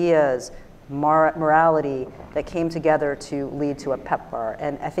 ideas, morality that came together to lead to a PEPFAR.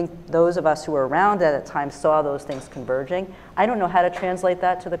 And I think those of us who were around at that time saw those things converging. I don't know how to translate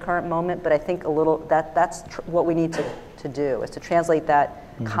that to the current moment, but I think that's what we need to do, is to translate that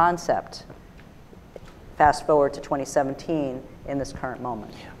concept, fast forward to 2017, in this current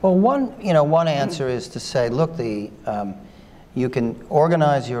moment. Well, one answer is to say, look, you can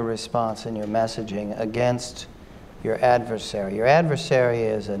organize your response and your messaging against your adversary. Your adversary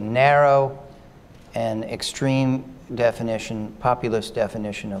is a narrow and extreme definition, populist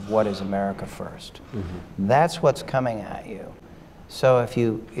definition of what is America first. Mm-hmm. That's what's coming at you. So if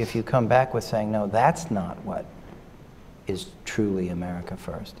you come back with saying, no, that's not what is truly America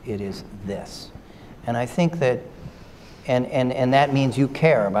first, it is this. And I think that, and that means you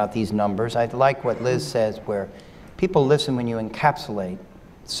care about these numbers. I like what Liz says, where people listen when you encapsulate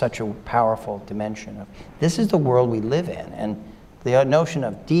such a powerful dimension of, this is the world we live in, and the notion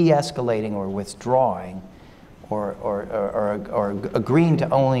of de-escalating or withdrawing or agreeing to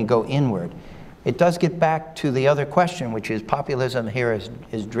only go inward, it does get back to the other question, which is populism here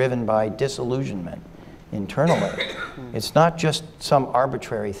is driven by disillusionment. internally. It's not just some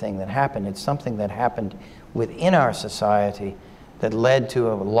arbitrary thing that happened. It's something that happened within our society that led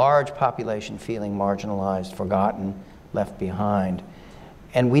to a large population feeling marginalized, forgotten, left behind.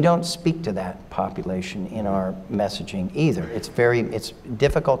 And we don't speak to that population in our messaging either. It's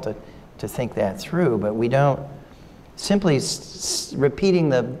difficult to think that through, but we don't. Simply repeating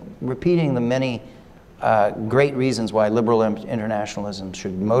the many great reasons why liberal internationalism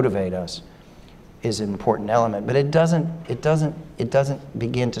should motivate us is an important element, but it doesn't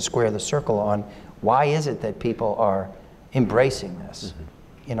begin to square the circle on why is it that people are embracing this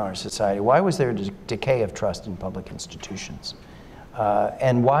in our society? Why was there a decay of trust in public institutions?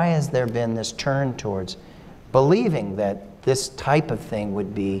 And why has there been this turn towards believing that this type of thing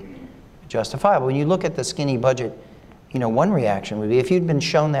would be justifiable? When you look at the skinny budget, one reaction would be, if you'd been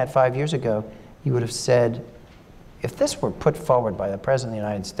shown that 5 years ago, you would have said, if this were put forward by the President of the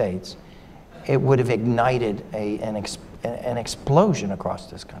United States, it would have ignited an explosion across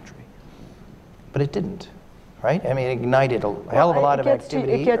this country. But it didn't, right? I mean, it ignited a hell of a lot of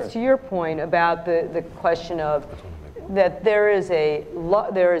activity. It gets to your point about the question of that there is a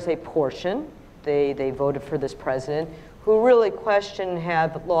portion, they voted for this president, who really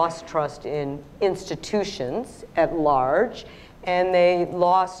have lost trust in institutions at large, and they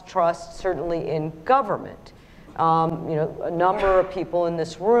lost trust certainly in government. A number of people in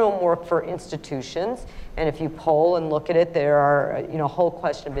this room work for institutions, and if you poll and look at it, there are a whole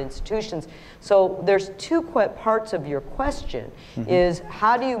question of institutions. So there's two parts of your question: is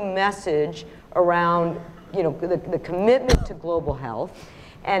how do you message around the commitment to global health,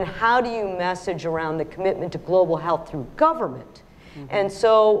 and how do you message around the commitment to global health through government? And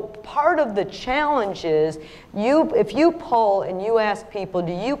so part of the challenge is, if you poll and you ask people,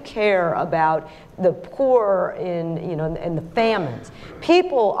 do you care about the poor and the famines?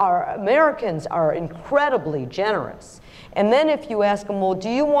 Americans are incredibly generous. And then if you ask them, well, do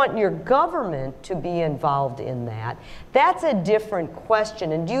you want your government to be involved in that? That's a different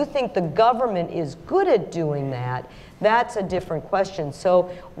question. And do you think the government is good at doing that? That's a different question.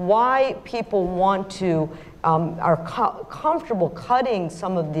 So why people want to, are comfortable cutting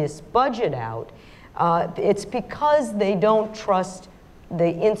some of this budget out, it's because they don't trust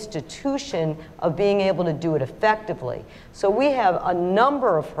the institution of being able to do it effectively. So we have a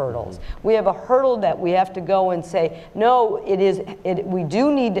number of hurdles. We have a hurdle that we have to go and say, no, we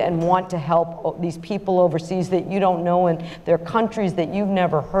do need and want to help these people overseas that you don't know, and they're countries that you've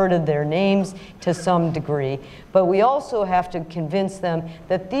never heard of their names to some degree. But we also have to convince them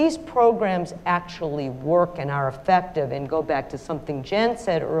that these programs actually work and are effective, and go back to something Jen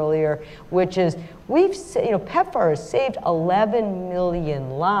said earlier, which is PEPFAR has saved 11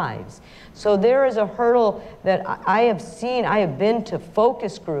 million lives. So there is a hurdle that I have seen. I have been to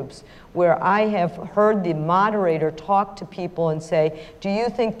focus groups where I have heard the moderator talk to people and say, do you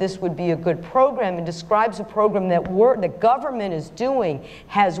think this would be a good program? And describes a program that the government is doing,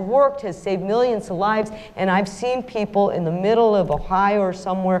 has worked, has saved millions of lives. And I've seen people in the middle of Ohio or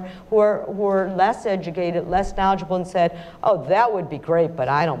somewhere who are less educated, less knowledgeable, and said, oh, that would be great, but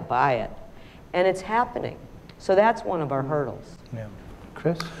I don't buy it. And it's happening. So that's one of our hurdles. Yeah.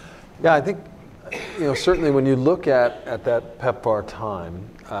 Chris? Yeah, I think, certainly when you look at that PEPFAR time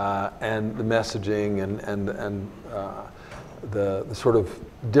and the messaging and the sort of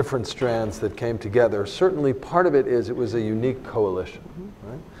different strands that came together, certainly part of it is it was a unique coalition,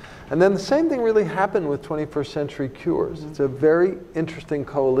 right? And then the same thing really happened with 21st Century Cures. It's a very interesting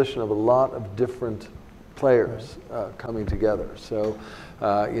coalition of a lot of different players coming together. So,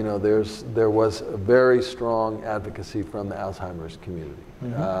 there was a very strong advocacy from the Alzheimer's community.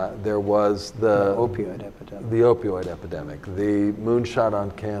 There was the opioid epidemic, the moonshot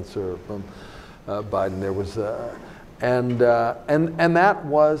on cancer from Biden. There was, and that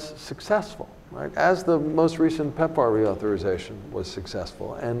was successful, right? As the most recent PEPFAR reauthorization was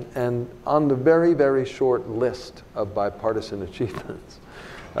successful, and on the very, very short list of bipartisan achievements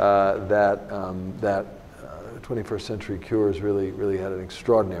that 21st Century Cures really had an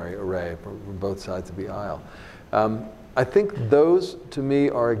extraordinary array from both sides of the aisle. I think those, to me,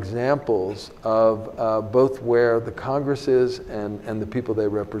 are examples of both where the Congress is and the people they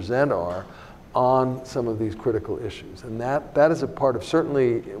represent are on some of these critical issues. And that is a part of,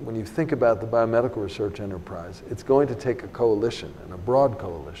 certainly, when you think about the biomedical research enterprise, it's going to take a coalition, and a broad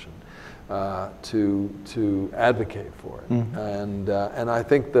coalition, to advocate for it. And I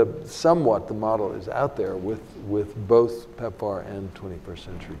think somewhat the model is out there with both PEPFAR and 21st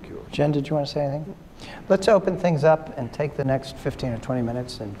Century Cures. Jen, did you want to say anything? Let's open things up and take the next 15 or 20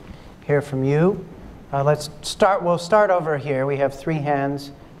 minutes and hear from you. We'll start over here. We have 3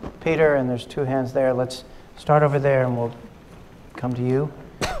 hands. Peter, and there's 2 hands there. Let's Start over there and we'll come to you.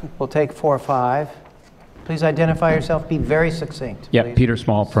 We'll take 4 or 5. Please identify yourself. Be very succinct. Yeah, please. Peter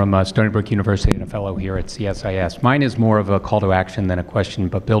Small from Stony Brook University and a fellow here at CSIS. Mine is more of a call to action than a question,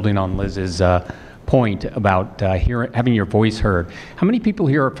 but building on Liz's point about having your voice heard. How many people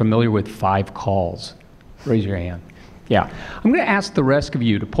here are familiar with 5 calls? Raise your hand. Yeah. I'm going to ask the rest of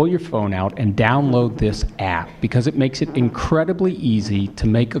you to pull your phone out and download this app because it makes it incredibly easy to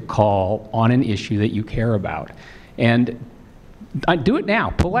make a call on an issue that you care about. And do it now.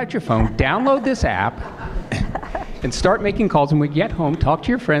 Pull out your phone, download this app, and start making calls. And when you get home, talk to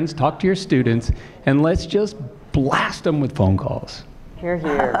your friends, talk to your students, and let's just blast them with phone calls. Hear,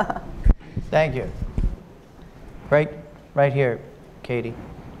 hear. Thank you. Right here, Katie.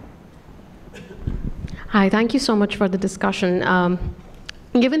 Hi, thank you so much for the discussion.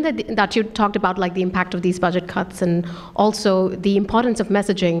 Given that you talked about like the impact of these budget cuts and also the importance of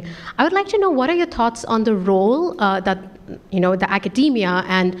messaging, I would like to know what are your thoughts on the role that the academia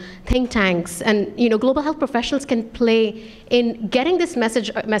and think tanks and global health professionals can play in getting this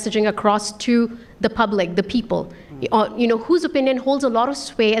messaging across to the public, the people, whose opinion holds a lot of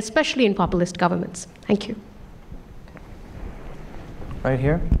sway, especially in populist governments. Thank you. Right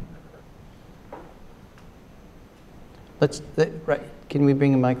here. Right. Can we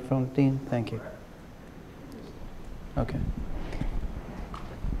bring a microphone, Dean? Thank you. Okay.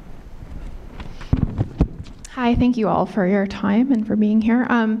 Hi, thank you all for your time and for being here.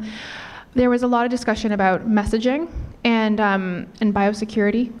 There was a lot of discussion about messaging and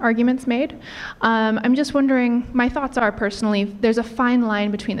biosecurity arguments made. I'm just wondering, my thoughts are personally, there's a fine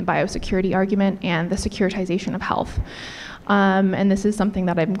line between the biosecurity argument and the securitization of health. And this is something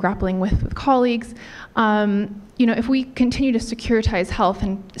that I'm grappling with colleagues. If we continue to securitize health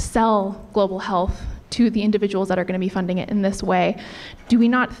and sell global health to the individuals that are going to be funding it in this way, do we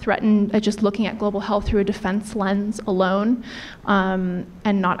not threaten just looking at global health through a defense lens alone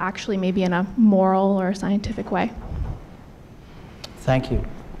and not actually maybe in a moral or scientific way? Thank you.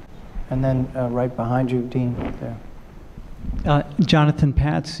 And then right behind you, Dean, there. Jonathan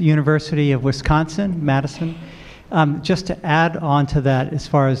Patz, University of Wisconsin, Madison. Just to add on to that, as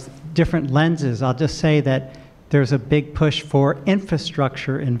far as different lenses, I'll just say that there's a big push for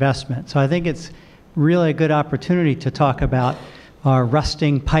infrastructure investment. So I think it's really a good opportunity to talk about our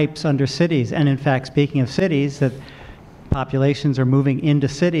rusting pipes under cities. And in fact, speaking of cities, that populations are moving into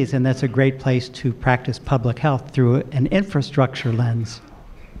cities, and that's a great place to practice public health through an infrastructure lens.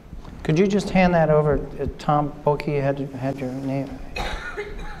 Could you just hand that over to Tom Boyke? You had your name.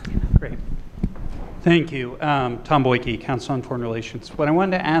 Great. Thank you. Tom Boyke, Council on Foreign Relations. What I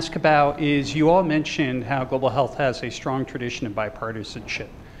wanted to ask about is you all mentioned how global health has a strong tradition of bipartisanship.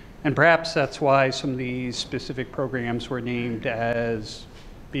 And perhaps that's why some of these specific programs were named as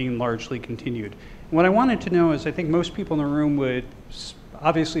being largely continued. And what I wanted to know is I think most people in the room would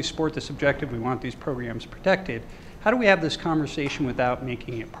obviously support this objective. We want these programs protected. How do we have this conversation without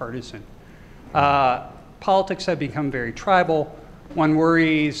making it partisan? Politics have become very tribal. One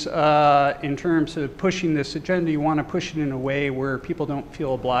worries in terms of pushing this agenda, you want to push it in a way where people don't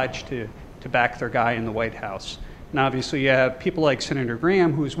feel obliged to back their guy in the White House. And obviously you have people like Senator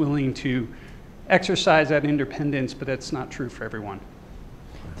Graham who's willing to exercise that independence, but that's not true for everyone.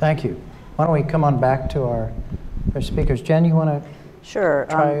 Thank you. Why don't we come on back to our speakers. Jen, you want to Sure.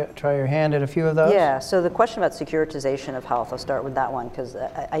 try your hand at a few of those? Yeah, so the question about securitization of health, I'll start with that one because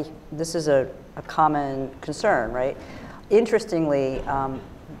this is a common concern, right? Interestingly,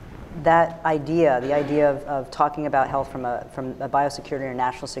 that idea, the idea of talking about health from a biosecurity or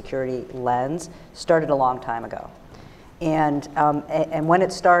national security lens started a long time ago. And when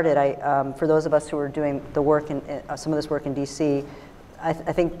it started, for those of us who were doing the work some of this work in DC, I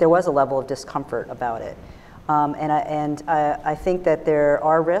think there was a level of discomfort about it. I think that there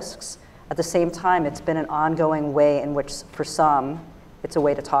are risks. At the same time, it's been an ongoing way in which, for some, it's a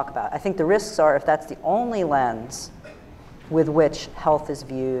way to talk about it. I think the risks are if that's the only lens with which health is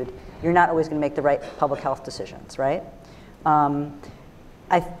viewed, you're not always going to make the right public health decisions, right?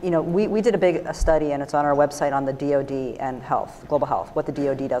 We did a study, and it's on our website, on the DoD and health, global health, what the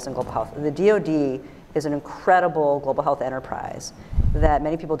DoD does in global health. The DoD is an incredible global health enterprise that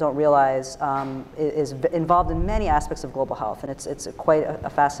many people don't realize is involved in many aspects of global health, and it's quite a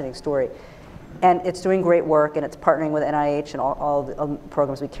fascinating story. And it's doing great work, and it's partnering with NIH and all the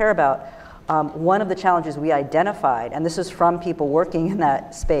programs we care about. One of the challenges we identified, and this is from people working in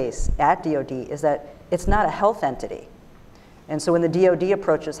that space at DoD, is that it's not a health entity. And so when the DoD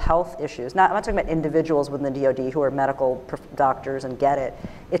approaches health issues, I'm not talking about individuals within the DoD who are medical doctors and get it.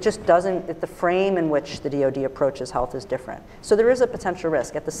 It just doesn't, the frame in which the DoD approaches health is different. So there is a potential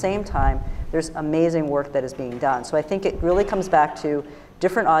risk. At the same time, there's amazing work that is being done. So I think it really comes back to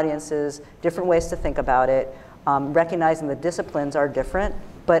different audiences, different ways to think about it, recognizing the disciplines are different,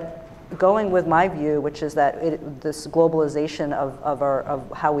 but going with my view, which is that this globalization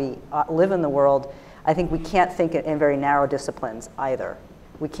of how we live in the world, I think we can't think in very narrow disciplines either.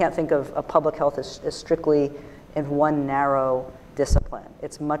 We can't think of public health as strictly in one narrow discipline.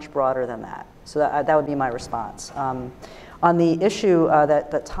 It's much broader than that. So that would be my response. On the issue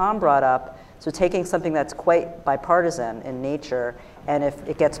that Tom brought up, so taking something that's quite bipartisan in nature, and if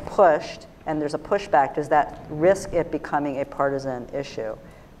it gets pushed and there's a pushback, does that risk it becoming a partisan issue?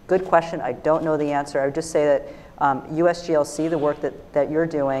 Good question. I don't know the answer. I would just say that USGLC, the work that you're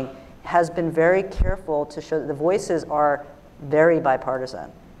doing, has been very careful to show that the voices are very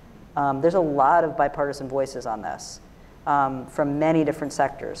bipartisan. There's a lot of bipartisan voices on this from many different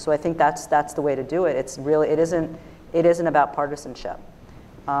sectors. So I think that's the way to do it. It's really, it isn't about partisanship.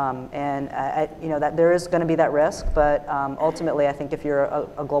 And that there is going to be that risk, but ultimately I think if you're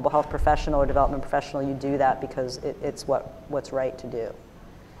a global health professional or development professional, you do that because it's what's right to do.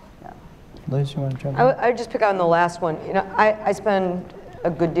 Yeah. Liz, you want to jump in? I would just pick on the last one. I spend a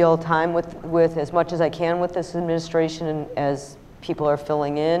good deal of time with as much as I can with this administration and as people are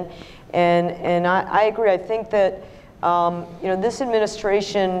filling in, and I agree. I think that this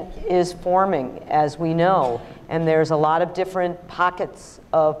administration is forming, as we know, and there's a lot of different pockets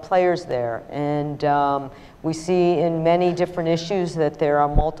of players there, and we see in many different issues that there are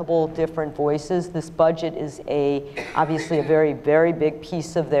multiple different voices. This budget is obviously a very, very big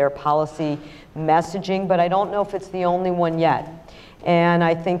piece of their policy messaging, but I don't know if it's the only one yet. And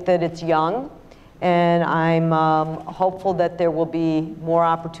I think that it's young, and I'm hopeful that there will be more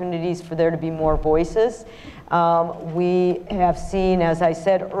opportunities for there to be more voices. We have seen, as I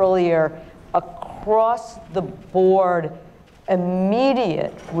said earlier, across the board,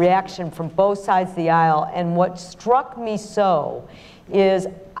 immediate reaction from both sides of the aisle. And what struck me so is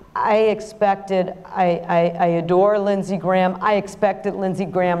I adore Lindsey Graham. I expected Lindsey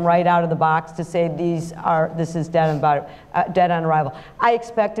Graham right out of the box to say this is dead on arrival. I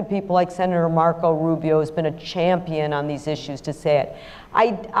expected people like Senator Marco Rubio, who's been a champion on these issues, to say it.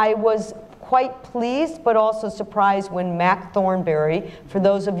 I was quite pleased, but also surprised when Mac Thornberry, for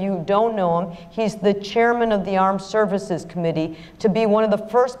those of you who don't know him, he's the chairman of the Armed Services Committee, to be one of the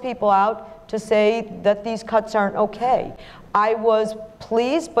first people out to say that these cuts aren't okay. I was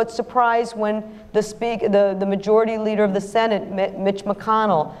pleased but surprised when the majority leader of the Senate, Mitch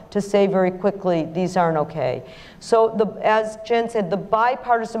McConnell, to say very quickly, these aren't okay. So as Jen said, the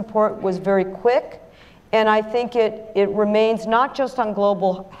bipartisan support was very quick, and I think it remains not just on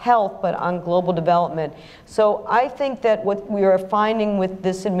global health, but on global development. So I think that what we are finding with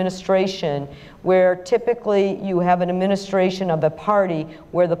this administration, where typically you have an administration of a party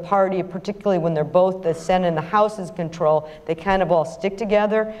where the party, particularly when they're both the Senate and the House is control, they kind of all stick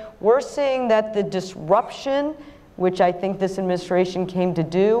together. We're seeing that the disruption, which I think this administration came to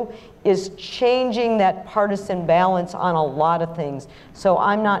do, is changing that partisan balance on a lot of things. So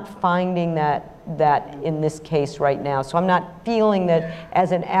I'm not finding that in this case right now. So I'm not feeling that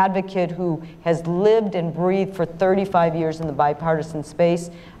as an advocate who has lived and breathed for 35 years in the bipartisan space,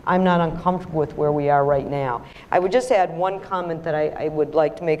 I'm not uncomfortable with where we are right now. I would just add one comment that I would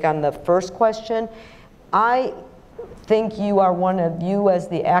like to make on the first question. I think you as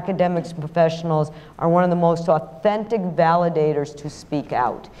the academics and professionals are one of the most authentic validators to speak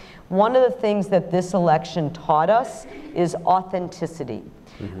out. One of the things that this election taught us is authenticity.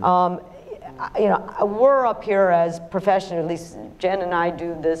 Mm-hmm. We're up here as professionals, at least Jen and I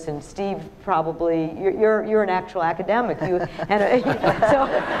do this, and Steve probably, you're an actual academic.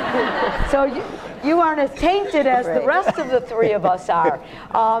 So you aren't as tainted as the rest of the three of us are.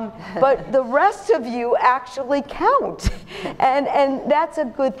 But the rest of you actually count, and that's a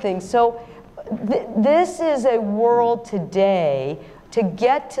good thing. So this is a world today, to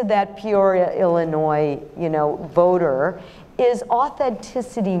get to that Peoria, Illinois, voter, is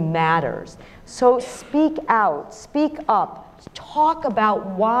authenticity matters. So speak out, speak up, talk about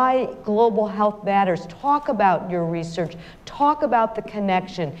why global health matters, talk about your research, talk about the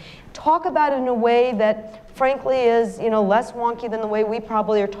connection, talk about it in a way that frankly is less wonky than the way we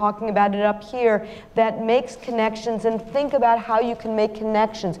probably are talking about it up here, that makes connections, and think about how you can make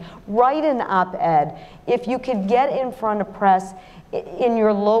connections. Write an op-ed. If you could get in front of press in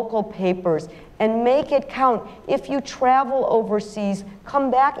your local papers and make it count. If you travel overseas,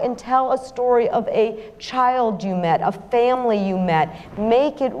 come back and tell a story of a child you met, a family you met.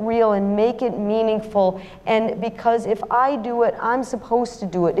 Make it real and make it meaningful. And because if I do it, I'm supposed to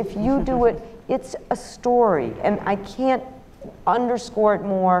do it. If you do it, it's a story. And I can't underscore it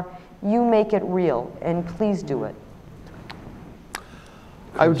more. You make it real, and please do it.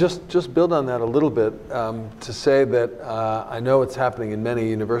 I would just build on that a little bit to say that I know it's happening in many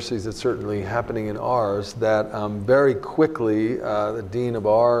universities, it's certainly happening in ours, that very quickly the dean of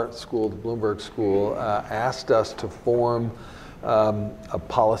our school, the Bloomberg School, asked us to form a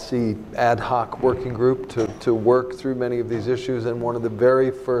policy ad hoc working group to work through many of these issues, and one of the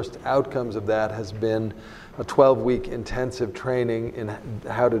very first outcomes of that has been a 12-week intensive training in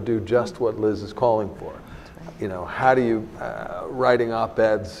how to do just what Liz is calling for. You know, how do you, writing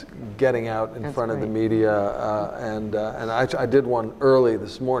op-eds, getting out in front of the media, and I did one early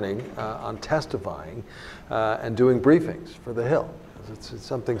this morning on testifying and doing briefings for the Hill. It's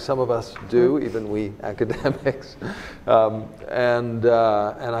something some of us do, even we academics, and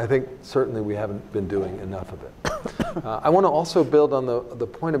I think certainly we haven't been doing enough of it. I want to also build on the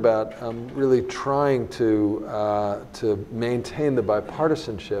point about really trying to maintain the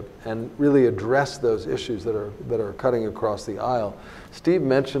bipartisanship and really address those issues that are cutting across the aisle. Steve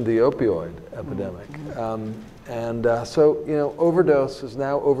mentioned the opioid epidemic, so you know, overdose has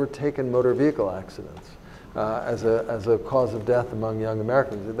now overtaken motor vehicle accidents as a cause of death among young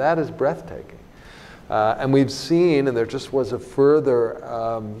Americans. That is breathtaking. And we've seen, and there just was a further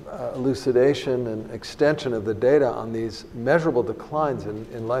elucidation and extension of the data on these measurable declines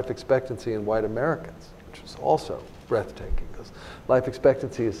in life expectancy in white Americans, which is also breathtaking, because life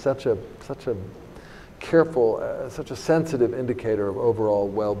expectancy is such a careful, such a sensitive indicator of overall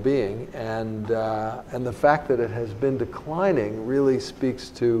well-being, and the fact that it has been declining really speaks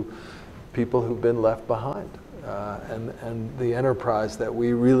to people who've been left behind. And the enterprise that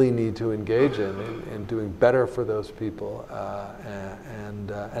we really need to engage in doing better for those people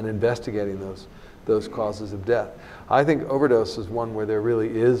and investigating those causes of death. I think overdose is one where there really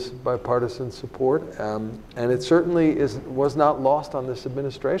is bipartisan support, and it certainly was not lost on this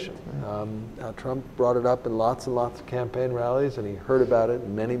administration. Trump brought it up in lots and lots of campaign rallies, and he heard about it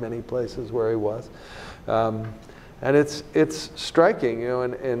in many, many places where he was. And it's striking, you know,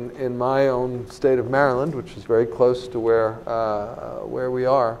 in my own state of Maryland, which is very close to where we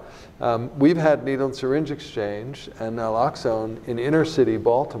are, we've had needle and syringe exchange and naloxone in inner city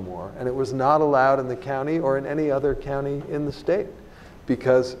Baltimore, and it was not allowed in the county or in any other county in the state,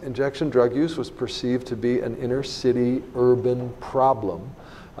 because injection drug use was perceived to be an inner city urban problem,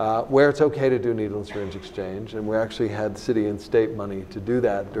 where it's okay to do needle and syringe exchange, and we actually had city and state money to do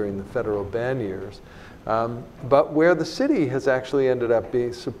that during the federal ban years. But where the city has actually ended up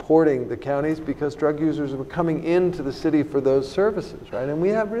supporting the counties because drug users were coming into the city for those services, right? And we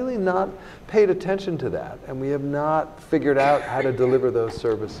have really not paid attention to that, and we have not figured out how to deliver those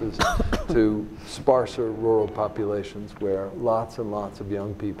services to sparser rural populations where lots and lots of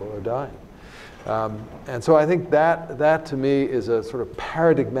young people are dying. And so I think that to me is a sort of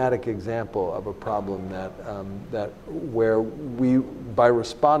paradigmatic example of a problem that where we, by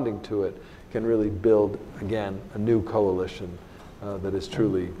responding to it, can really build, again, a new coalition that is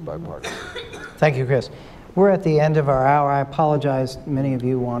truly bipartisan. Thank you, Chris. We're at the end of our hour. I apologize, many of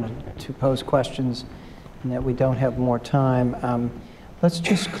you wanted to pose questions and that we don't have more time. Let's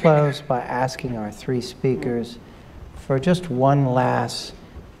just close by asking our three speakers for just one last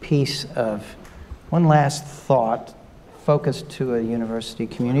thought focused to a university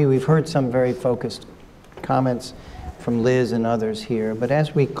community. We've heard some very focused comments from Liz and others here, but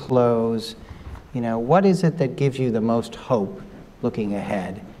as we close, you know, what is it that gives you the most hope looking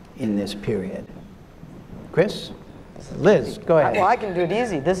ahead in this period? Chris? Liz, go ahead. Well, I can do it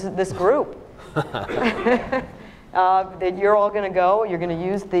easy. This group. That you're all going to go. You're going to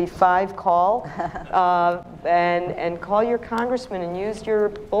use the 5 call and call your congressman and use your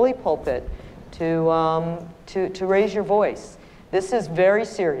bully pulpit to raise your voice. This is very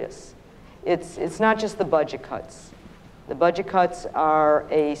serious. It's not just the budget cuts. The budget cuts are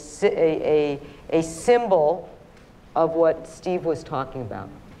a symbol of what Steve was talking about,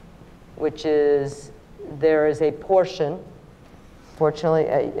 which is there is a portion, fortunately,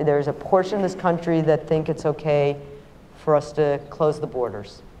 there's a portion of this country that think it's okay for us to close the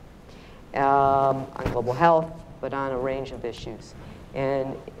borders on global health, but on a range of issues.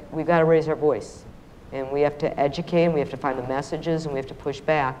 And we've got to raise our voice. And we have to educate, and we have to find the messages, and we have to push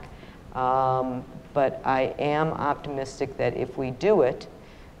back. But I am optimistic that if we do it,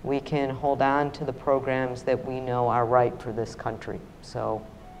 we can hold on to the programs that we know are right for this country. So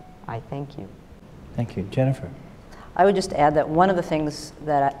I thank you. Thank you. Jennifer? I would just add that one of the things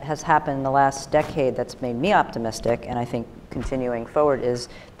that has happened in the last decade that's made me optimistic, and I think continuing forward, is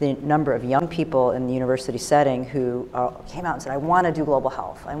the number of young people in the university setting who came out and said, I want to do global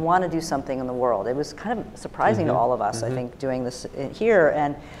health. I want to do something in the world. It was kind of surprising to all of us, I think, doing this here.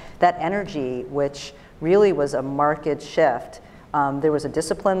 And that energy, which really was a marked shift, there was a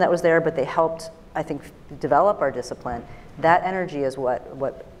discipline that was there, but they helped, I think, develop our discipline. That energy is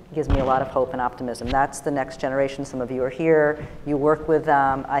what gives me a lot of hope and optimism. That's the next generation. Some of you are here. You work with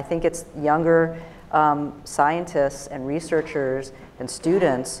them. I think it's younger scientists and researchers and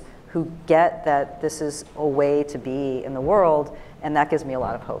students who get that this is a way to be in the world, and that gives me a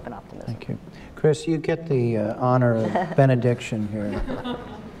lot of hope and optimism. Thank you. Chris, you get the honor of benediction here.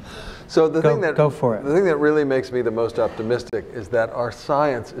 So the Go for it. The thing that really makes me the most optimistic is that our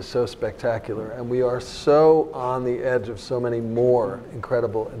science is so spectacular, and we are so on the edge of so many more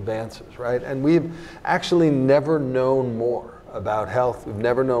incredible advances, right? And we've actually never known more about health. We've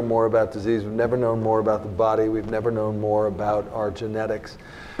never known more about disease. We've never known more about the body. We've never known more about our genetics.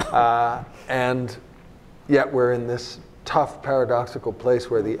 And yet we're in this tough, paradoxical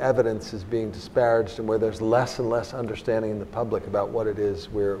place where the evidence is being disparaged and where there's less and less understanding in the public about what it is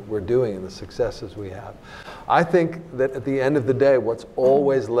we're doing and the successes we have. I think that at the end of the day, what's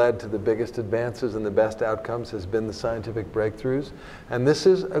always led to the biggest advances and the best outcomes has been the scientific breakthroughs. And this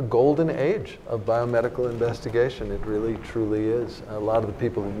is a golden age of biomedical investigation. It really, truly is. A lot of the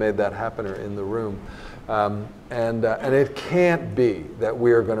people who've made that happen are in the room. And it can't be that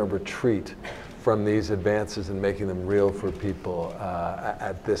we are going to retreat from these advances and making them real for people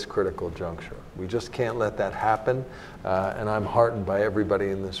at this critical juncture. We just can't let that happen, and I'm heartened by everybody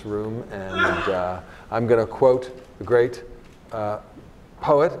in this room, and I'm going to quote the great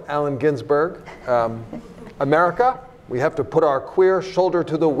poet Allen Ginsberg, America, we have to put our queer shoulder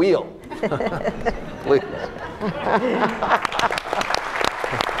to the wheel. Please.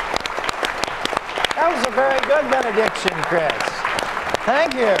 That was a very good benediction, Chris.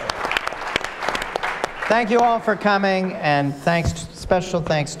 Thank you. Thank you all for coming, and special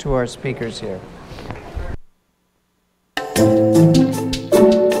thanks to our speakers here.